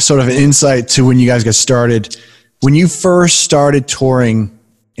sort of an insight to when you guys got started. When you first started touring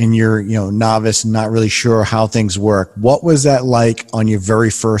and you're, novice and not really sure how things work, what was that like on your very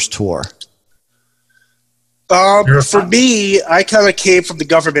first tour? For me, I kind of came from the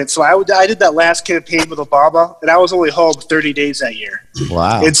government. So I did that last campaign with Obama, and I was only home 30 days that year.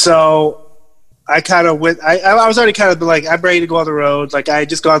 Wow. And so I kind of went, I was already kind of like, I'm ready to go on the road. Like, I had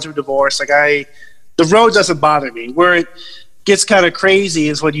just gone through divorce. The road doesn't bother me. Where it gets kind of crazy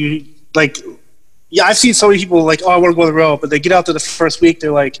is when you, like, yeah, I've seen so many people like, oh, I want to go on the road, but they get out there the first week,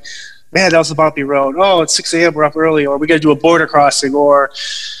 they're like, man, that was a bumpy road. Oh, it's 6 a.m., we're up early, or we got to do a border crossing, or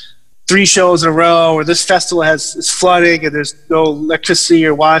 3 shows in a row, or this festival is flooding and there's no electricity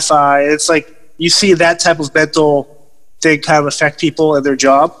or Wi-Fi. It's like you see that type of mental thing kind of affect people and their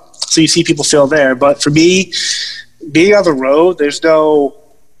job. So you see people feel there. But for me, being on the road, there's no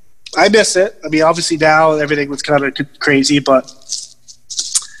 – I miss it. I mean, obviously now everything was kind of crazy, but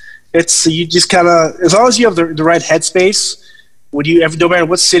it's – you just kind of – as long as you have the right headspace, when you no matter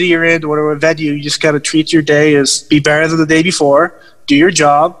what city you're in or whatever venue, you just kind of treat your day as be better than the day before, do your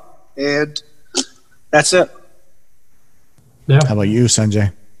job, and that's it. Yeah. How about you,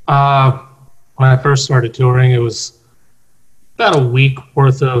 Sanjay? When I first started touring, it was about a week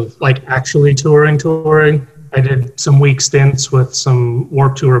worth of like actually touring. I did some week stints with some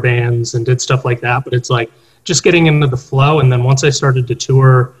Warped Tour bands and did stuff like that, but it's like just getting into the flow. And then once I started to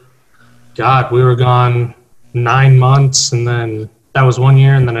tour, God, we were gone 9 months, and then that was 1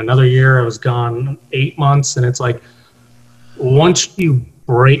 year, and then another year I was gone 8 months. And it's like once you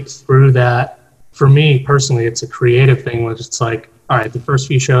break through that, for me personally, it's a creative thing where it's like, all right, the first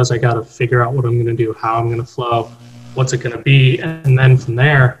few shows I got to figure out what I'm going to do, how I'm going to flow, what's it going to be, and then from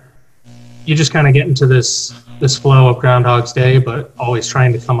there you just kind of get into this flow of Groundhog's Day, but always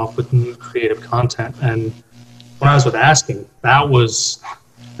trying to come up with new creative content. And when I was with Asking, there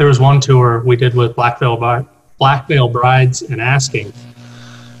was one tour we did with Black Veil Brides and Asking,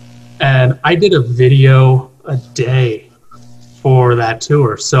 and I did a video a day for that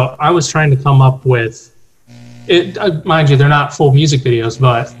tour. So I was trying to come up with it. Mind you, they're not full music videos,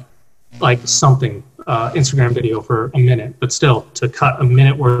 but like something, Instagram video for a minute, but still to cut a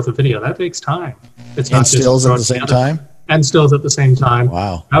minute worth of video, that takes time. It's not just stills at the same time? And stills at the same time.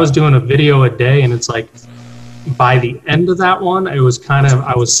 Wow. I was doing a video a day, and it's like by the end of that one, it was kind of,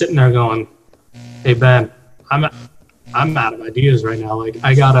 I was sitting there going, hey Ben, I'm out of ideas right now. Like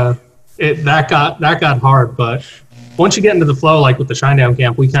that got hard, but once you get into the flow, like with the Shinedown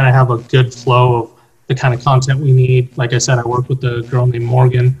Camp, we kind of have a good flow of the kind of content we need. Like I said, I work with a girl named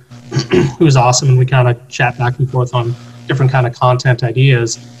Morgan, who's awesome, and we kind of chat back and forth on different kind of content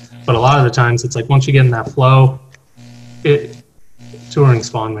ideas. But a lot of the times, it's like once you get in that flow, touring's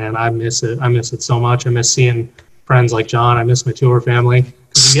fun, man. I miss it. I miss it so much. I miss seeing friends like John. I miss my tour family.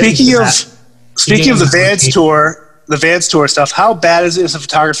 Speaking of the Vans tour stuff, how bad is it as a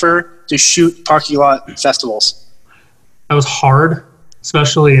photographer to shoot parking lot festivals? That was hard,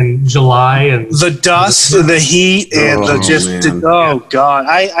 especially in July, and the dust and the heat and God.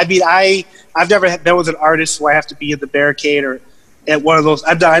 I mean, I've never been with an artist where I have to be in the barricade or at one of those.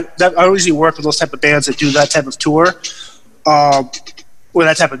 I usually work with those type of bands that do that type of tour, or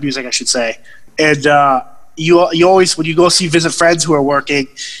that type of music, I should say. And you always, when you go visit friends who are working,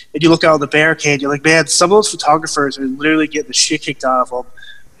 and you look out on the barricade, you're like, man, some of those photographers are literally getting the shit kicked out of them.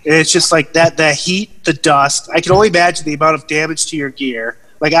 And it's just like that, the heat, the dust. I can only imagine the amount of damage to your gear.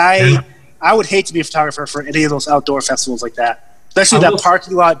 Like I would hate to be a photographer for any of those outdoor festivals like that, especially that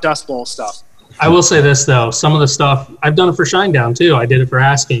parking lot dust bowl stuff. I will say this though, some of the stuff I've done it for Shinedown too. I did it for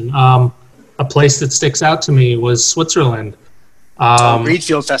Asking. A place that sticks out to me was Switzerland.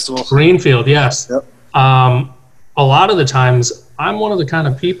 Greenfield Festival. Greenfield, yes. Yep. A lot of the times, I'm one of the kind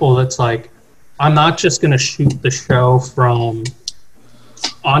of people that's like, I'm not just going to shoot the show from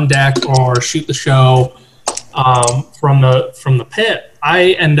on deck or shoot the show from the pit.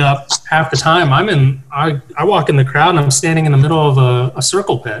 I end up half the time I walk in the crowd and I'm standing in the middle of a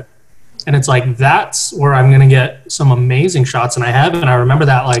circle pit, and it's like that's where I'm going to get some amazing shots, and I remember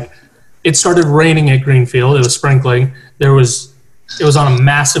that like it started raining at Greenfield. It was sprinkling. It was on a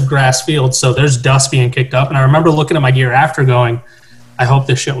massive grass field, so there's dust being kicked up, and I remember looking at my gear after going, I hope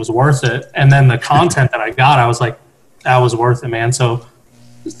this shit was worth it. And then the content that I got, I was like, that was worth it, man. So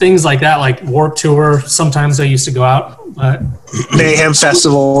things like that, like Warped Tour, sometimes I used to go out. But Mayhem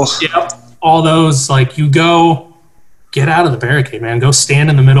Festival. Yep. All those, like you go, get out of the barricade, man. Go stand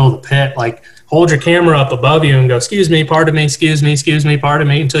in the middle of the pit. Like hold your camera up above you and go, excuse me, pardon me, excuse me, pardon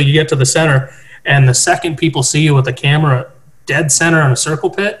me, until you get to the center. And the second people see you with the camera dead center in a circle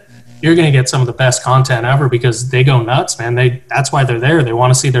pit, you're going to get some of the best content ever, because they go nuts, man. That's why they're there. They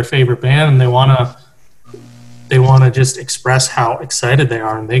want to see their favorite band, and they want to just express how excited they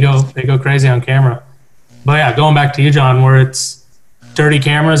are, and they go crazy on camera. But yeah, going back to you, John, where it's dirty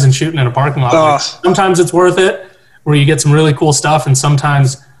cameras and shooting in a parking lot. Like, sometimes it's worth it, where you get some really cool stuff, and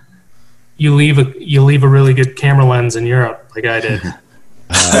sometimes you leave a really good camera lens in Europe, like I did.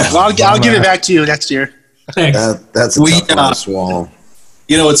 I'll give it back to you next year. Thanks. That's a tough one to swallow.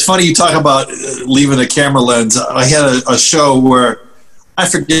 You know, it's funny you talk about leaving a camera lens. I had a show where I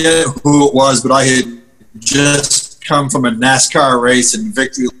forget who it was, but I had just come from a NASCAR race in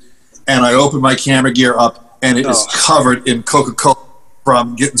Victory, and I opened my camera gear up, and it is covered in Coca-Cola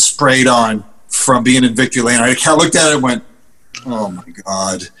from getting sprayed on from being in Victory Lane. I kind of looked at it and went, "Oh my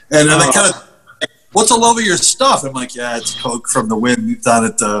God!" And then I kind of, "What's all over your stuff?" I'm like, "Yeah, it's Coke from the wind down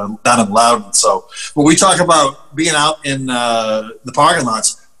in Loudon." So when we talk about being out in the parking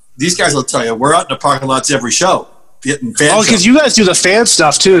lots, these guys will tell you we're out in the parking lots every show. Getting fan because you guys do the fan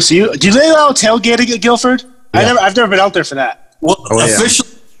stuff too. So do they allow tailgating at Guilford? Yeah. I've never been out there for that. Well, officially,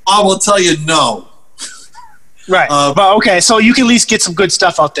 I will tell you no. Right, but okay, so you can at least get some good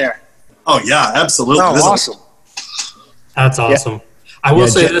stuff out there. Oh yeah, absolutely. Oh, awesome. That's awesome. Yeah. I will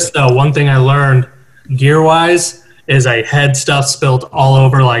say this though. One thing I learned gear-wise is I had stuff spilled all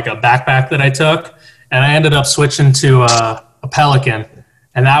over like a backpack that I took, and I ended up switching to a Pelican.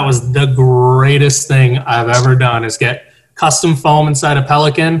 And that was the greatest thing I've ever done is get custom foam inside a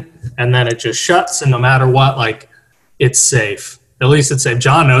Pelican, and then it just shuts, and no matter what, like, it's safe. At least it's safe.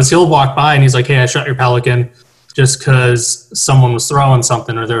 John knows. He'll walk by, and he's like, "Hey, I shut your Pelican just because someone was throwing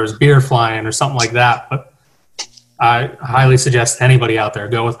something or there was beer flying or something like that." But I highly suggest anybody out there,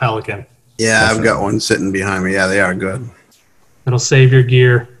 go with Pelican. Yeah, definitely. I've got one sitting behind me. Yeah, they are good. It'll save your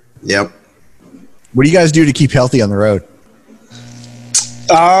gear. Yep. What do you guys do to keep healthy on the road?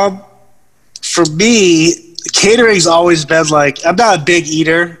 For me, catering's always been like, I'm not a big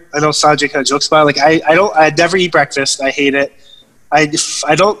eater. I know Sanjay kind of jokes about it. Like I never eat breakfast. I hate it. I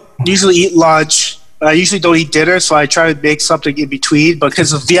don't usually eat lunch. I usually don't eat dinner, so I try to make something in between. But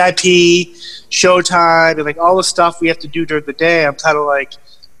because of VIP, showtime, and like all the stuff we have to do during the day, I'm kind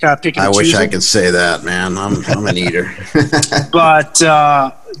of picking. I and wish choosing. I could say that, man. I'm an eater. But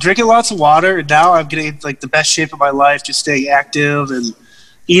drinking lots of water, and now I'm getting like the best shape of my life, just staying active and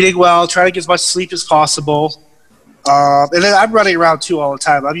eating well, trying to get as much sleep as possible. And then I'm running around too all the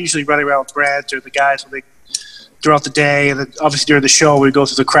time. I'm usually running around with Brent or the guys throughout the day, and then obviously during the show we go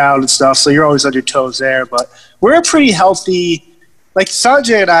through the crowd and stuff. So you're always on your toes there. But we're a pretty healthy. Like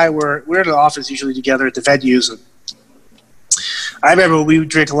Sanjay and I we're in the office usually together at the venues. And I remember when we would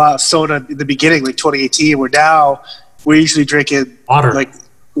drink a lot of soda in the beginning, like 2018. Where now we're usually drinking water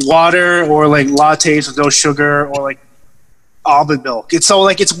or like lattes with no sugar or like almond milk. And so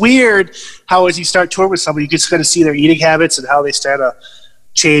like it's weird how as you start touring with somebody, you just kind of see their eating habits and how they start to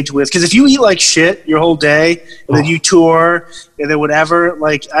change with. Because if you eat like shit your whole day and then you tour and then whatever,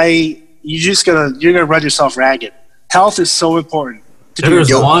 like you're gonna run yourself ragged. Health is so important.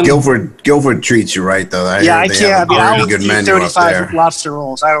 Guilford treats you right though. I can't. I'll good eat menu 35 lobster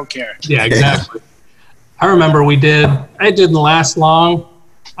rolls. I don't care. Yeah, exactly. I remember I didn't last long.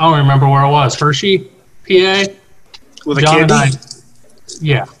 I don't remember where it was. Hershey, PA. With a candy?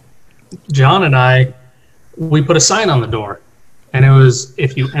 John and I, we put a sign on the door. And it was,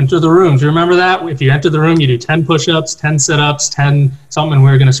 if you enter the room, do you remember that? If you enter the room, you do 10 push-ups, 10 sit-ups, 10 something, and we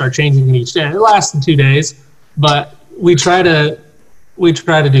were going to start changing it each day. It lasted 2 days, but we try to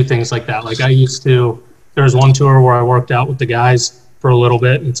do things like that. Like there was one tour where I worked out with the guys for a little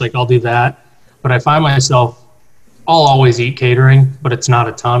bit, and it's like, I'll do that. But I find myself, I'll always eat catering, but it's not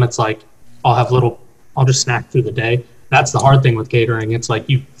a ton. It's like, I'll just snack through the day. That's the hard thing with catering. It's like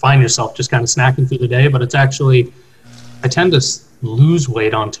you find yourself just kind of snacking through the day, but it's actually, I tend to lose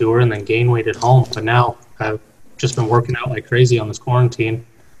weight on tour and then gain weight at home. But now I've just been working out like crazy on this quarantine.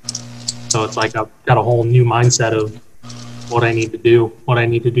 So it's like I've got a whole new mindset of what I need to do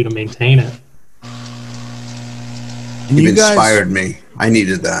to maintain it. You inspired me. I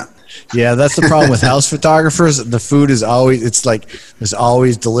needed that. Yeah, that's the problem with house photographers. The food is always, it's like there's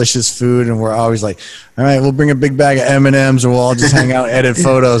always delicious food, and we're always like, all right, we'll bring a big bag of M&Ms, and we'll all just hang out, edit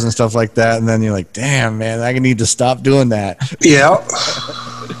photos and stuff like that. And then you're like, damn, man, I need to stop doing that. Yeah.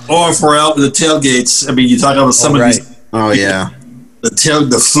 Or if we're out with the tailgates, I mean, you talk about some of these. Oh yeah,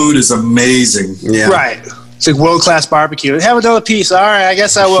 the food is amazing. Yeah, right. It's like world-class barbecue. Have another piece. All right, I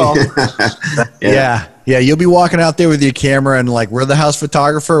guess I will. Yeah, you'll be walking out there with your camera and like, we're the house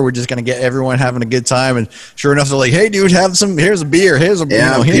photographer. We're just going to get everyone having a good time. And sure enough, they're like, hey, dude, here's a beer. Here's a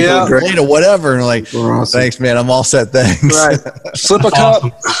plate or whatever. And like, awesome. Thanks, man. I'm all set. Thanks. Right. Flip a cup.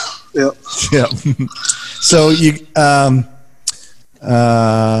 Yep. So you, what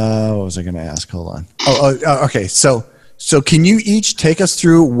was I going to ask? Hold on. Okay. So can you each take us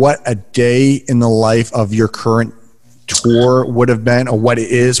through what a day in the life of your current tour would have been, or what it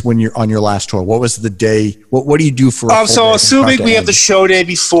is when you're on your last tour? What was the day? What do you do for? So assuming we have the show day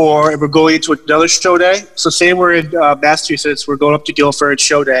before and we're going into another show day. So say we're in Massachusetts, we're going up to Guilford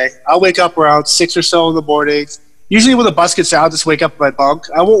show day. I'll wake up around 6 or so in the morning. Usually when the bus gets out, I'll just wake up in my bunk.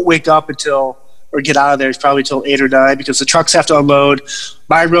 I won't wake up until or get out of there is probably till 8 or 9 because the trucks have to unload.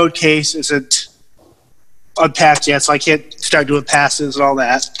 My road case isn't unpacked yet, so I can't start doing passes and all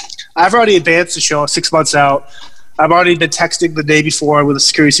that. I've already advanced the show 6 months out. I've already been texting the day before with a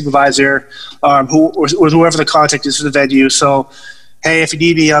security supervisor or whoever the contact is for the venue. So, hey, if you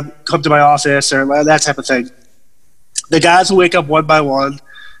need me, come to my office or that type of thing. The guys will wake up one by one.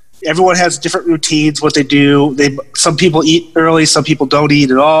 Everyone has different routines, what they do. Some people eat early, some people don't eat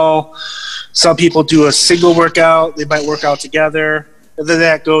at all. Some people do a single workout. They might work out together. And then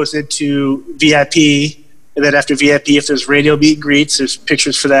that goes into VIP. And then after VIP, if there's radio meet and greets, there's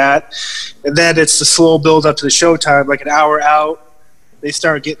pictures for that. And then it's the slow build up to the showtime, like an hour out. They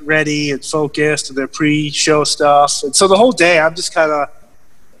start getting ready and focused and their pre-show stuff. And so the whole day, I'm just kind of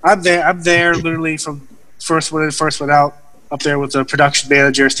 – I'm there literally from first one in, first one out, up there with the production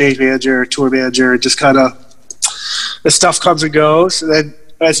manager, stage manager, tour manager, just kind of – the stuff comes and goes. And then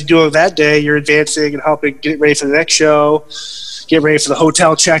as you do it that day, you're advancing and helping get ready for the next show, get ready for the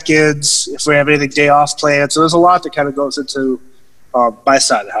hotel check-ins, if we have anything day off planned. So there's a lot that kind of goes into my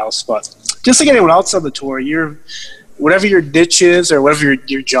side of the house. But just like anyone else on the tour, whatever your niche is or whatever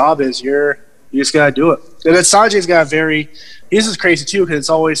your job is, you just got to do it. And then Sanjay's got this is crazy too because it's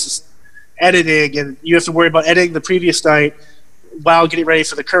always just editing and you have to worry about editing the previous night while getting ready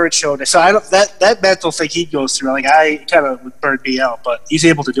for the current show. So that mental thing he goes through, like I kind of would burn me out, but he's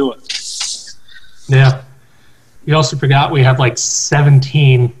able to do it. Yeah. We also forgot we have like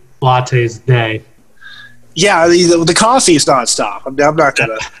 17 lattes a day. Yeah, the coffee is nonstop. I'm not going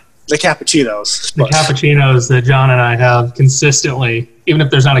to – the cappuccinos. The cappuccinos that John and I have consistently, even if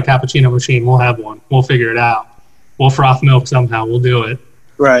there's not a cappuccino machine, we'll have one. We'll figure it out. We'll froth milk somehow. We'll do it.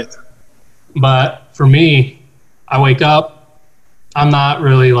 Right. But for me, I wake up. I'm not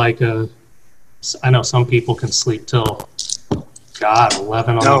really like I know some people can sleep till – God,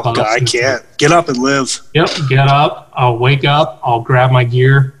 11 on the bus. No, I can't. Get up and live. Yep, get up. I'll wake up. I'll grab my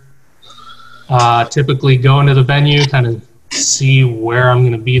gear. Typically go into the venue, kind of see where I'm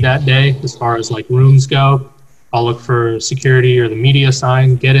going to be that day as far as like rooms go. I'll look for security or the media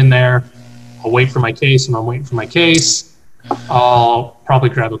sign, get in there. I'll wait for my case. When I'm waiting for my case, I'll probably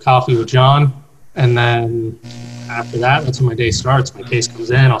grab a coffee with John. And then after that, that's when my day starts. My case comes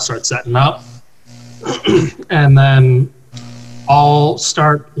in. I'll start setting up. And then I'll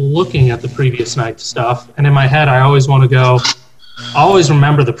start looking at the previous night's stuff. And in my head, I always want to go, I always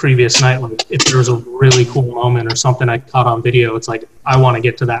remember the previous night. Like if there was a really cool moment or something I caught on video, it's like, I want to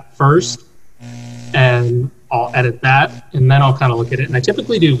get to that first and I'll edit that. And then I'll kind of look at it. And I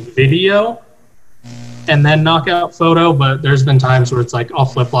typically do video and then knockout photo, but there's been times where it's like, I'll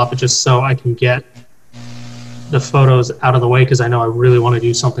flip flop it just so I can get the photos out of the way. Cause I know I really want to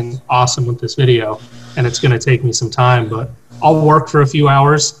do something awesome with this video and it's going to take me some time, but I'll work for a few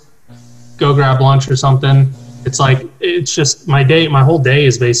hours, go grab lunch or something. It's just my whole day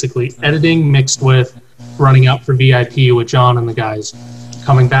is basically editing mixed with running out for VIP with John and the guys,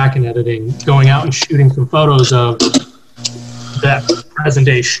 coming back and editing, going out and shooting some photos of that present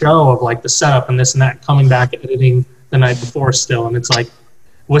day show of like the setup and this and that, coming back editing the night before still. And it's like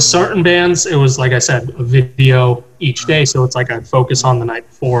with certain bands, it was like I said, a video each day. So it's like I focus on the night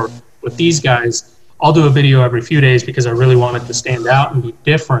before. With these guys, I'll do a video every few days because I really want it to stand out and be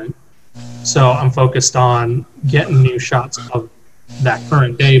different. So I'm focused on getting new shots of that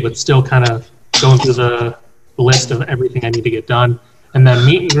current day, but still kind of going through the list of everything I need to get done. And then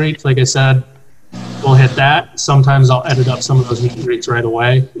meet and greets, like I said, we'll hit that. Sometimes I'll edit up some of those meet and greets right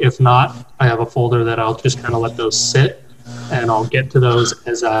away. If not, I have a folder that I'll just kind of let those sit, and I'll get to those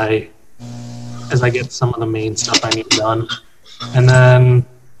as I get some of the main stuff I need done. And then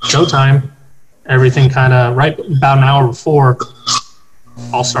showtime. Everything kind of right about an hour before,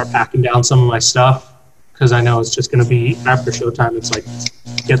 I'll start packing down some of my stuff because I know it's just going to be after showtime. It's like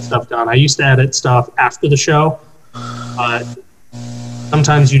get stuff done. I used to edit stuff after the show, but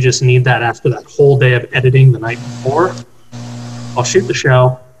sometimes you just need that after that whole day of editing the night before. I'll shoot the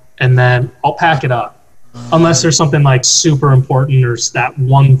show and then I'll pack it up. Unless there's something like super important or that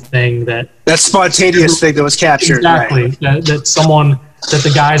one thing that spontaneous thing that was captured. Exactly. Right. That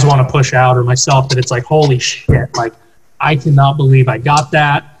the guys want to push out or myself, that it's like, holy shit, like I cannot believe I got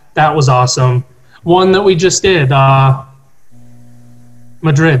that. That was awesome. One that we just did,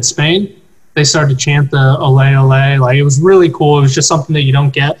 Madrid, Spain. They started to chant the Ole Ole. Like it was really cool. It was just something that you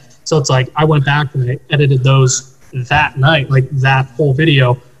don't get. So it's like I went back and I edited those that night, like that whole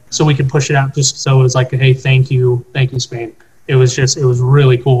video, so we could push it out just so it was like, hey, thank you, Spain. It was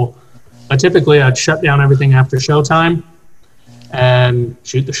really cool. But typically I'd shut down everything after showtime and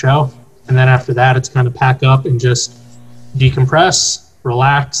shoot the show. And then after that, it's kind of pack up and just decompress,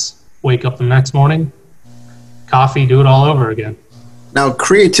 relax, wake up the next morning, coffee, do it all over again. Now,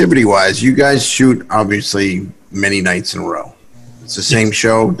 creativity-wise, you guys shoot obviously many nights in a row. It's the same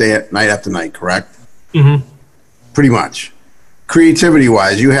show night after night, correct? Mm-hmm. Pretty much.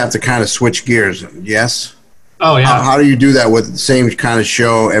 Creativity-wise, you have to kind of switch gears, yes? Oh, yeah. How do you do that with the same kind of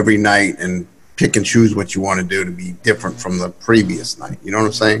show every night and pick and choose what you want to do to be different from the previous night? You know what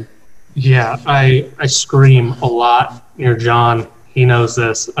I'm saying? Yeah, I scream a lot near John. He knows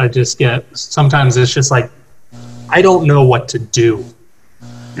this. I just get, sometimes it's just like, I don't know what to do.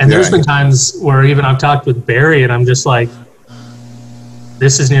 And there's been times where even I've talked with Barry and I'm just like,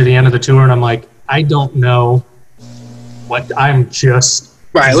 this is near the end of the tour, and I'm like, I don't know what I'm just.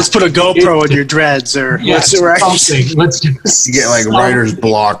 Right, let's put a GoPro in your dreads or something. Let's just you get like writer's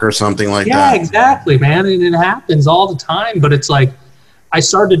block or something like that. Yeah, exactly, man. And it happens all the time. But it's like, I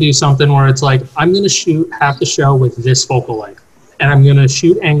started to do something where it's like, I'm going to shoot half the show with this focal length, and I'm going to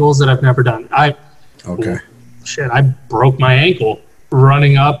shoot angles that I've never done. I broke my ankle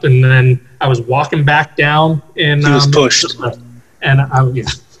running up, and then I was walking back down, and he was pushed. And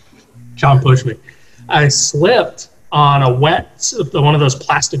John pushed me. I slipped on one of those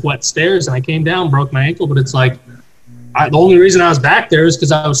plastic wet stairs, and I came down, broke my ankle. But it's like, the only reason I was back there is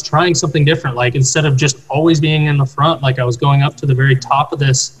because I was trying something different. Like, instead of just always being in the front, like I was going up to the very top of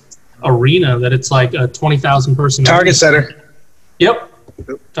this arena that it's like a 20,000 person Target Center. Yep,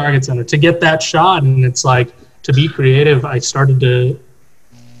 Target Center, to get that shot. And it's like, to be creative, I started to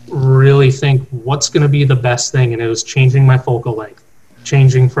really think what's going to be the best thing, and it was changing my focal length,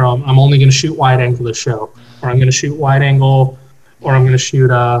 changing from I'm only going to shoot wide angle this show, or I'm going to shoot wide angle, or I'm going to shoot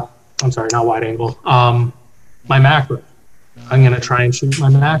not wide angle, my macro. I'm going to try and shoot my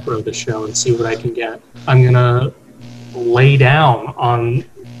macro this show and see what I can get. I'm going to lay down on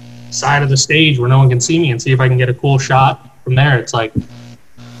side of the stage where no one can see me and see if I can get a cool shot from there. It's like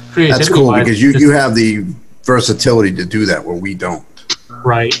creativity. That's cool because you have the versatility to do that where we don't.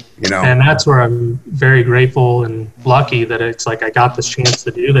 Right. You know, and that's where I'm very grateful and lucky that it's like I got this chance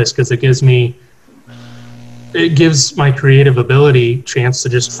to do this, because it gives my creative ability chance to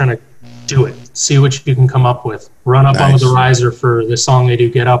just kind of do it, see what you can come up with, run up onto the riser for the song they do,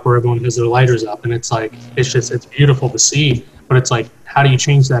 Get Up, where everyone has their lighters up, and it's like it's beautiful to see, but it's like, how do you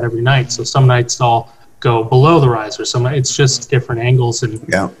change that every night? So some nights I'll go below the riser, some it's just different angles.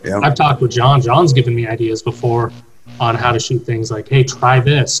 And I've talked with John. John's given me ideas before on how to shoot things, like, hey, try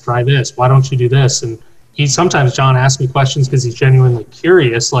this, why don't you do this? And sometimes John asks me questions because he's genuinely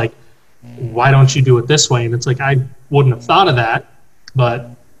curious, like, why don't you do it this way? And it's like, I wouldn't have thought of that, but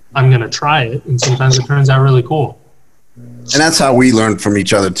I'm going to try it. And sometimes it turns out really cool. And that's how we learn from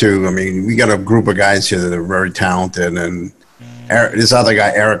each other too. I mean, we got a group of guys here that are very talented, and this other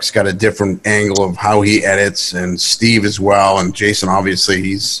guy, Eric's got a different angle of how he edits, and Steve as well. And Jason, obviously,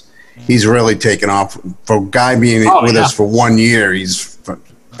 he's really taken off. For a guy being with us for 1 year, he's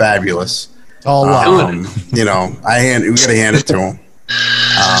fabulous. All you know, we got to hand it to him.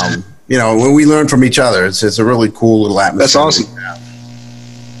 You know, when we learn from each other, it's a really cool little atmosphere. That's awesome.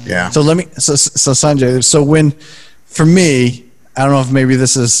 Yeah. So so Sanjay, for me, I don't know if maybe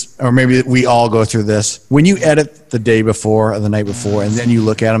this is, or maybe we all go through this. When you edit the day before or the night before, and then you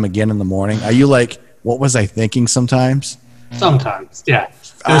look at them again in the morning, are you like, what was I thinking sometimes? Sometimes, yeah.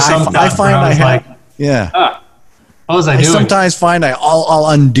 I find I have, what was I doing? I sometimes find I'll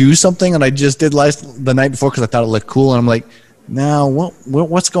undo something that I just did the night before because I thought it looked cool, and I'm like, no,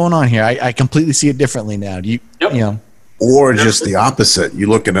 what's going on here? I completely see it differently now. Do you, you know? Or just the opposite. You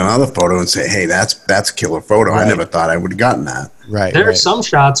look at another photo and say, hey, that's a killer photo. Right. I never thought I would have gotten that. Right. There are some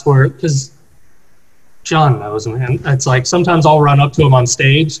shots where, because John knows, man, it's like sometimes I'll run up to him on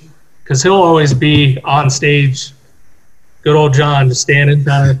stage because he'll always be on stage, good old John, just standing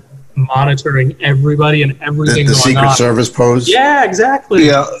kind of monitoring everybody and everything the going Secret on. Service pose? Yeah, exactly.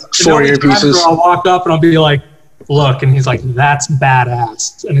 Yeah, 4 earpieces. I'll walk up and I'll be like, look, and he's like, that's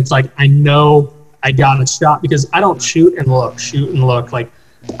badass. And it's like, I know I got a shot because I don't shoot and look. Like,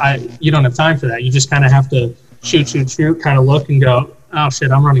 you don't have time for that. You just kind of have to shoot, kind of look and go, oh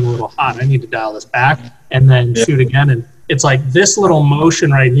shit, I'm running a little hot. I need to dial this back, and then shoot again. And it's like this little motion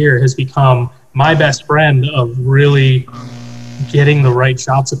right here has become my best friend of really getting the right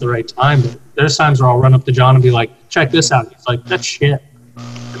shots at the right time. But there's times where I'll run up to John and be like, check this out. He's like, that's shit.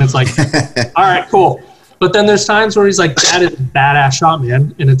 And it's like, all right, cool. But then there's times where he's like, that is a badass shot,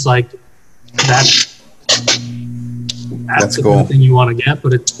 man. And it's like, that's the cool kind of thing you want to get.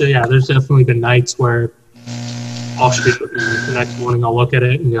 But there's definitely been nights where I'll shoot it, and the next morning I'll look at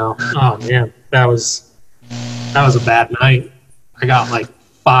it and go, oh man, that was a bad night. I got like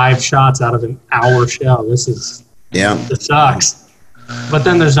 5 shots out of an hour show. This sucks. But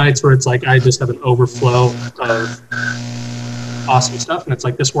then there's nights where it's like I just have an overflow of awesome stuff, and it's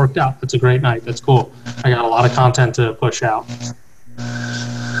like, this worked out. It's a great night. That's cool. I got a lot of content to push out.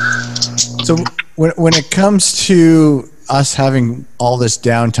 So when it comes to us having all this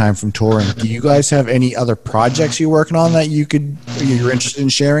downtime from touring, do you guys have any other projects you're working on that you're interested in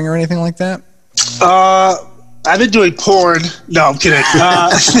sharing or anything like that? I've been doing porn. No, I'm kidding.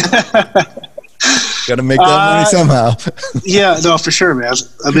 Got to make that money somehow. Yeah, no, for sure, man.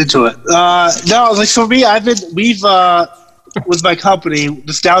 I'm into it. No, like for me, we've with my company,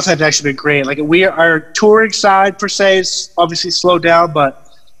 this downtime's actually been great. Like our touring side per se is obviously slowed down, but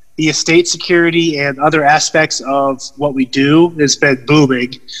the estate security and other aspects of what we do has been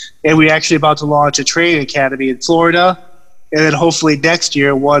booming. And we're actually about to launch a training academy in Florida. And then hopefully next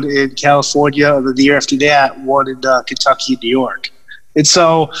year, one in California, and then the year after that, one in Kentucky and New York. And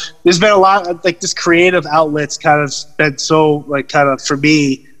so there's been a lot of like this creative outlets kind of been so like kind of for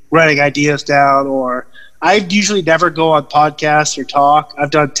me writing ideas down, or I usually never go on podcasts or talk.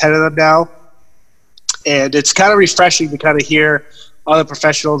 I've done 10 of them now. And it's kind of refreshing to kind of hear other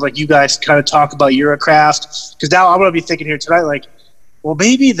professionals like you guys kind of talk about your craft. Because now I'm going to be thinking here tonight, like, well,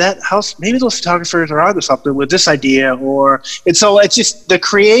 maybe those photographers are onto something with this idea, and so it's just the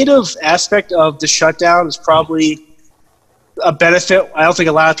creative aspect of the shutdown is probably a benefit I don't think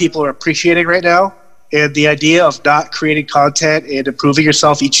a lot of people are appreciating right now, and the idea of not creating content and improving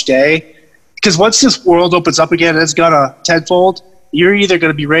yourself each day. Because once this world opens up again, and it's gonna tenfold, you're either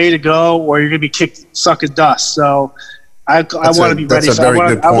going to be ready to go or you're going to be sucking dust. So I want to be ready.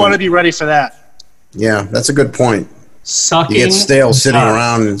 I want to be ready for that. Yeah, that's a good point. Sucking. You get stale sitting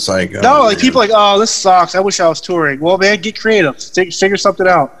around, and it's like people are like, oh, this sucks. I wish I was touring. Well, man, get creative. Figure something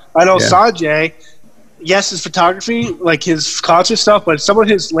out. I know Sanjay. Yes, his photography, like his concert stuff, but some of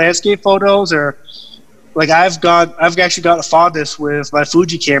his landscape photos are like I've actually got a fondness with my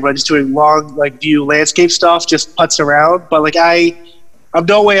Fuji camera, just doing long view landscape stuff, just putts around. But like I'm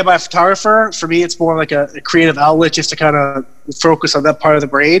no way a photographer. For me, it's more like a creative outlet just to kind of focus on that part of the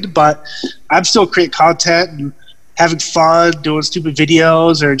brain. But I'm still creating content and having fun, doing stupid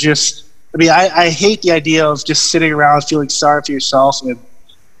videos, or just, I hate the idea of just sitting around feeling sorry for yourself and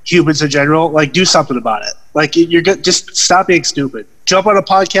humans in general. Like, do something about it. Like, you're good. Just stop being stupid. Jump on a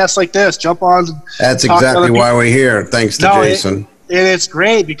podcast like this. Jump on. That's exactly why we're here. Thanks to Jason. And it's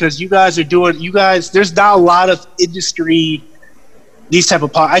great because you guys are doing. There's not a lot of industry. These type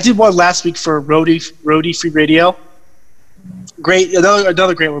of I did one last week for Roadie Free Radio. Great,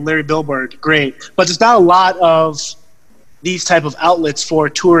 another great one, Larry Bilberg. Great, but there's not a lot of these type of outlets for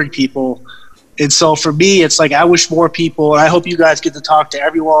touring people, and so for me, it's like I wish more people. And I hope you guys get to talk to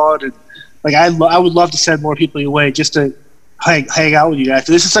everyone, and like I would love to send more people your way just to hang out with you guys.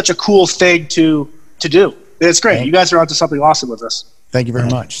 This is such a cool thing to do. And it's great. You guys are onto something awesome with this. Thank you very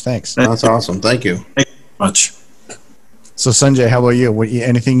much. Thanks. That's awesome. Thank you. Thank you very much. So Sanjay, how about you?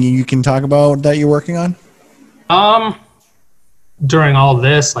 Anything you can talk about that you're working on? During all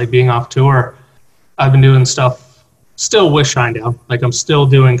this, like being off tour, I've been doing stuff still with Shinedown. Like I'm still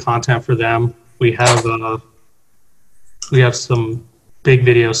doing content for them. We have some big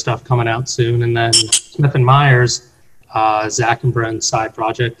video stuff coming out soon, and then Smith and Myers, Zach and Brent's side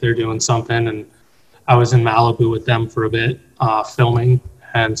project, they're doing something, and I was in Malibu with them for a bit filming,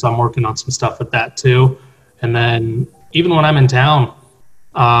 and so I'm working on some stuff with that too. And then even when I'm in town,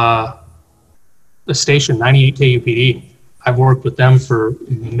 the station 98 KUPD, I've worked with them for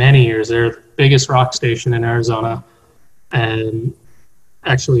many years. They're the biggest rock station in Arizona. And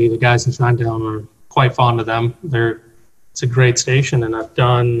actually, the guys in Shinedown are quite fond of them. It's a great station, and I've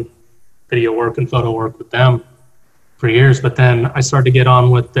done video work and photo work with them for years. But then I started to get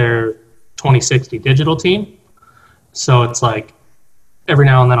on with their 2060 digital team. So it's like every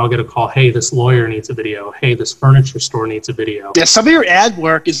now and then I'll get a call, hey, this lawyer needs a video. Hey, this furniture store needs a video. Yeah, some of your ad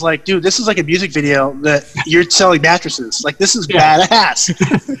work is like, dude, this is like a music video that you're selling mattresses. Like, this is badass.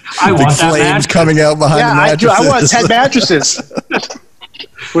 I want that mattress coming out behind the mattresses. I want 10 mattresses.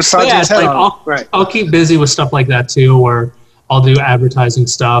 With Sanjay's head on. I'll keep busy with stuff like that too, where I'll do advertising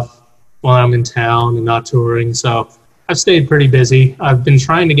stuff while I'm in town and not touring. So I've stayed pretty busy. I've been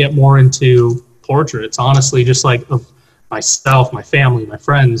trying to get more into portraits, honestly, just like of myself, my family, my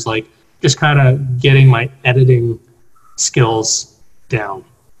friends, like just kind of getting my editing skills down,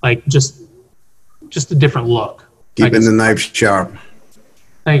 like just a different look. Keeping the knife sharp.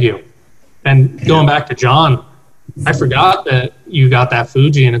 Thank you. And going back to John, I forgot that you got that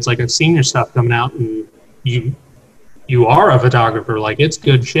Fuji, and it's like I've seen your stuff coming out, and you are a photographer. Like, it's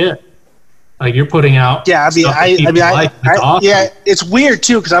good shit. Like, you're putting out. Yeah, awesome. Yeah, it's weird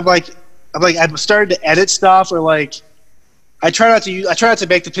too because I'm starting to edit stuff, or like I try not to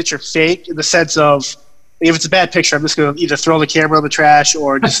make the picture fake in the sense of if it's a bad picture, I'm just going to either throw the camera in the trash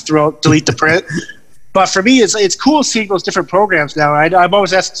or just delete the print. But for me, it's cool seeing those different programs now. I'm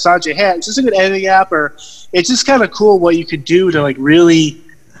always asking Sanjay, hey, is this a good editing app? Or it's just kind of cool what you could do to really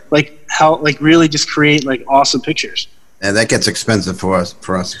just create like awesome pictures. And that gets expensive for us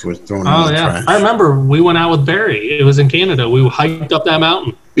if we're throwing Oh yeah, I remember we went out with Barry. It was in Canada. We hiked up that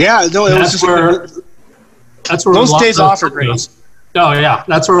mountain. Yeah, no, it was just that's where those days off are great. Oh yeah,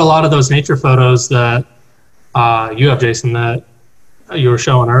 that's where a lot of those nature photos that you have, Jason, that you were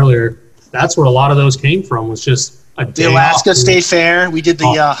showing earlier. That's where a lot of those came from. Was just a day the Alaska off. State Fair. We did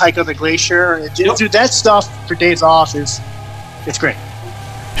the hike on the glacier. And, dude, that stuff for days off it's great.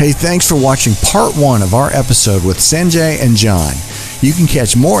 Hey, thanks for watching part 1 of our episode with Sanjay and John. You can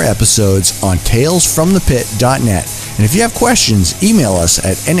catch more episodes on talesfromthepit.net. And if you have questions, email us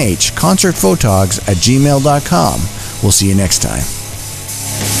at nhconcertphotogs@gmail.com. We'll see you next time.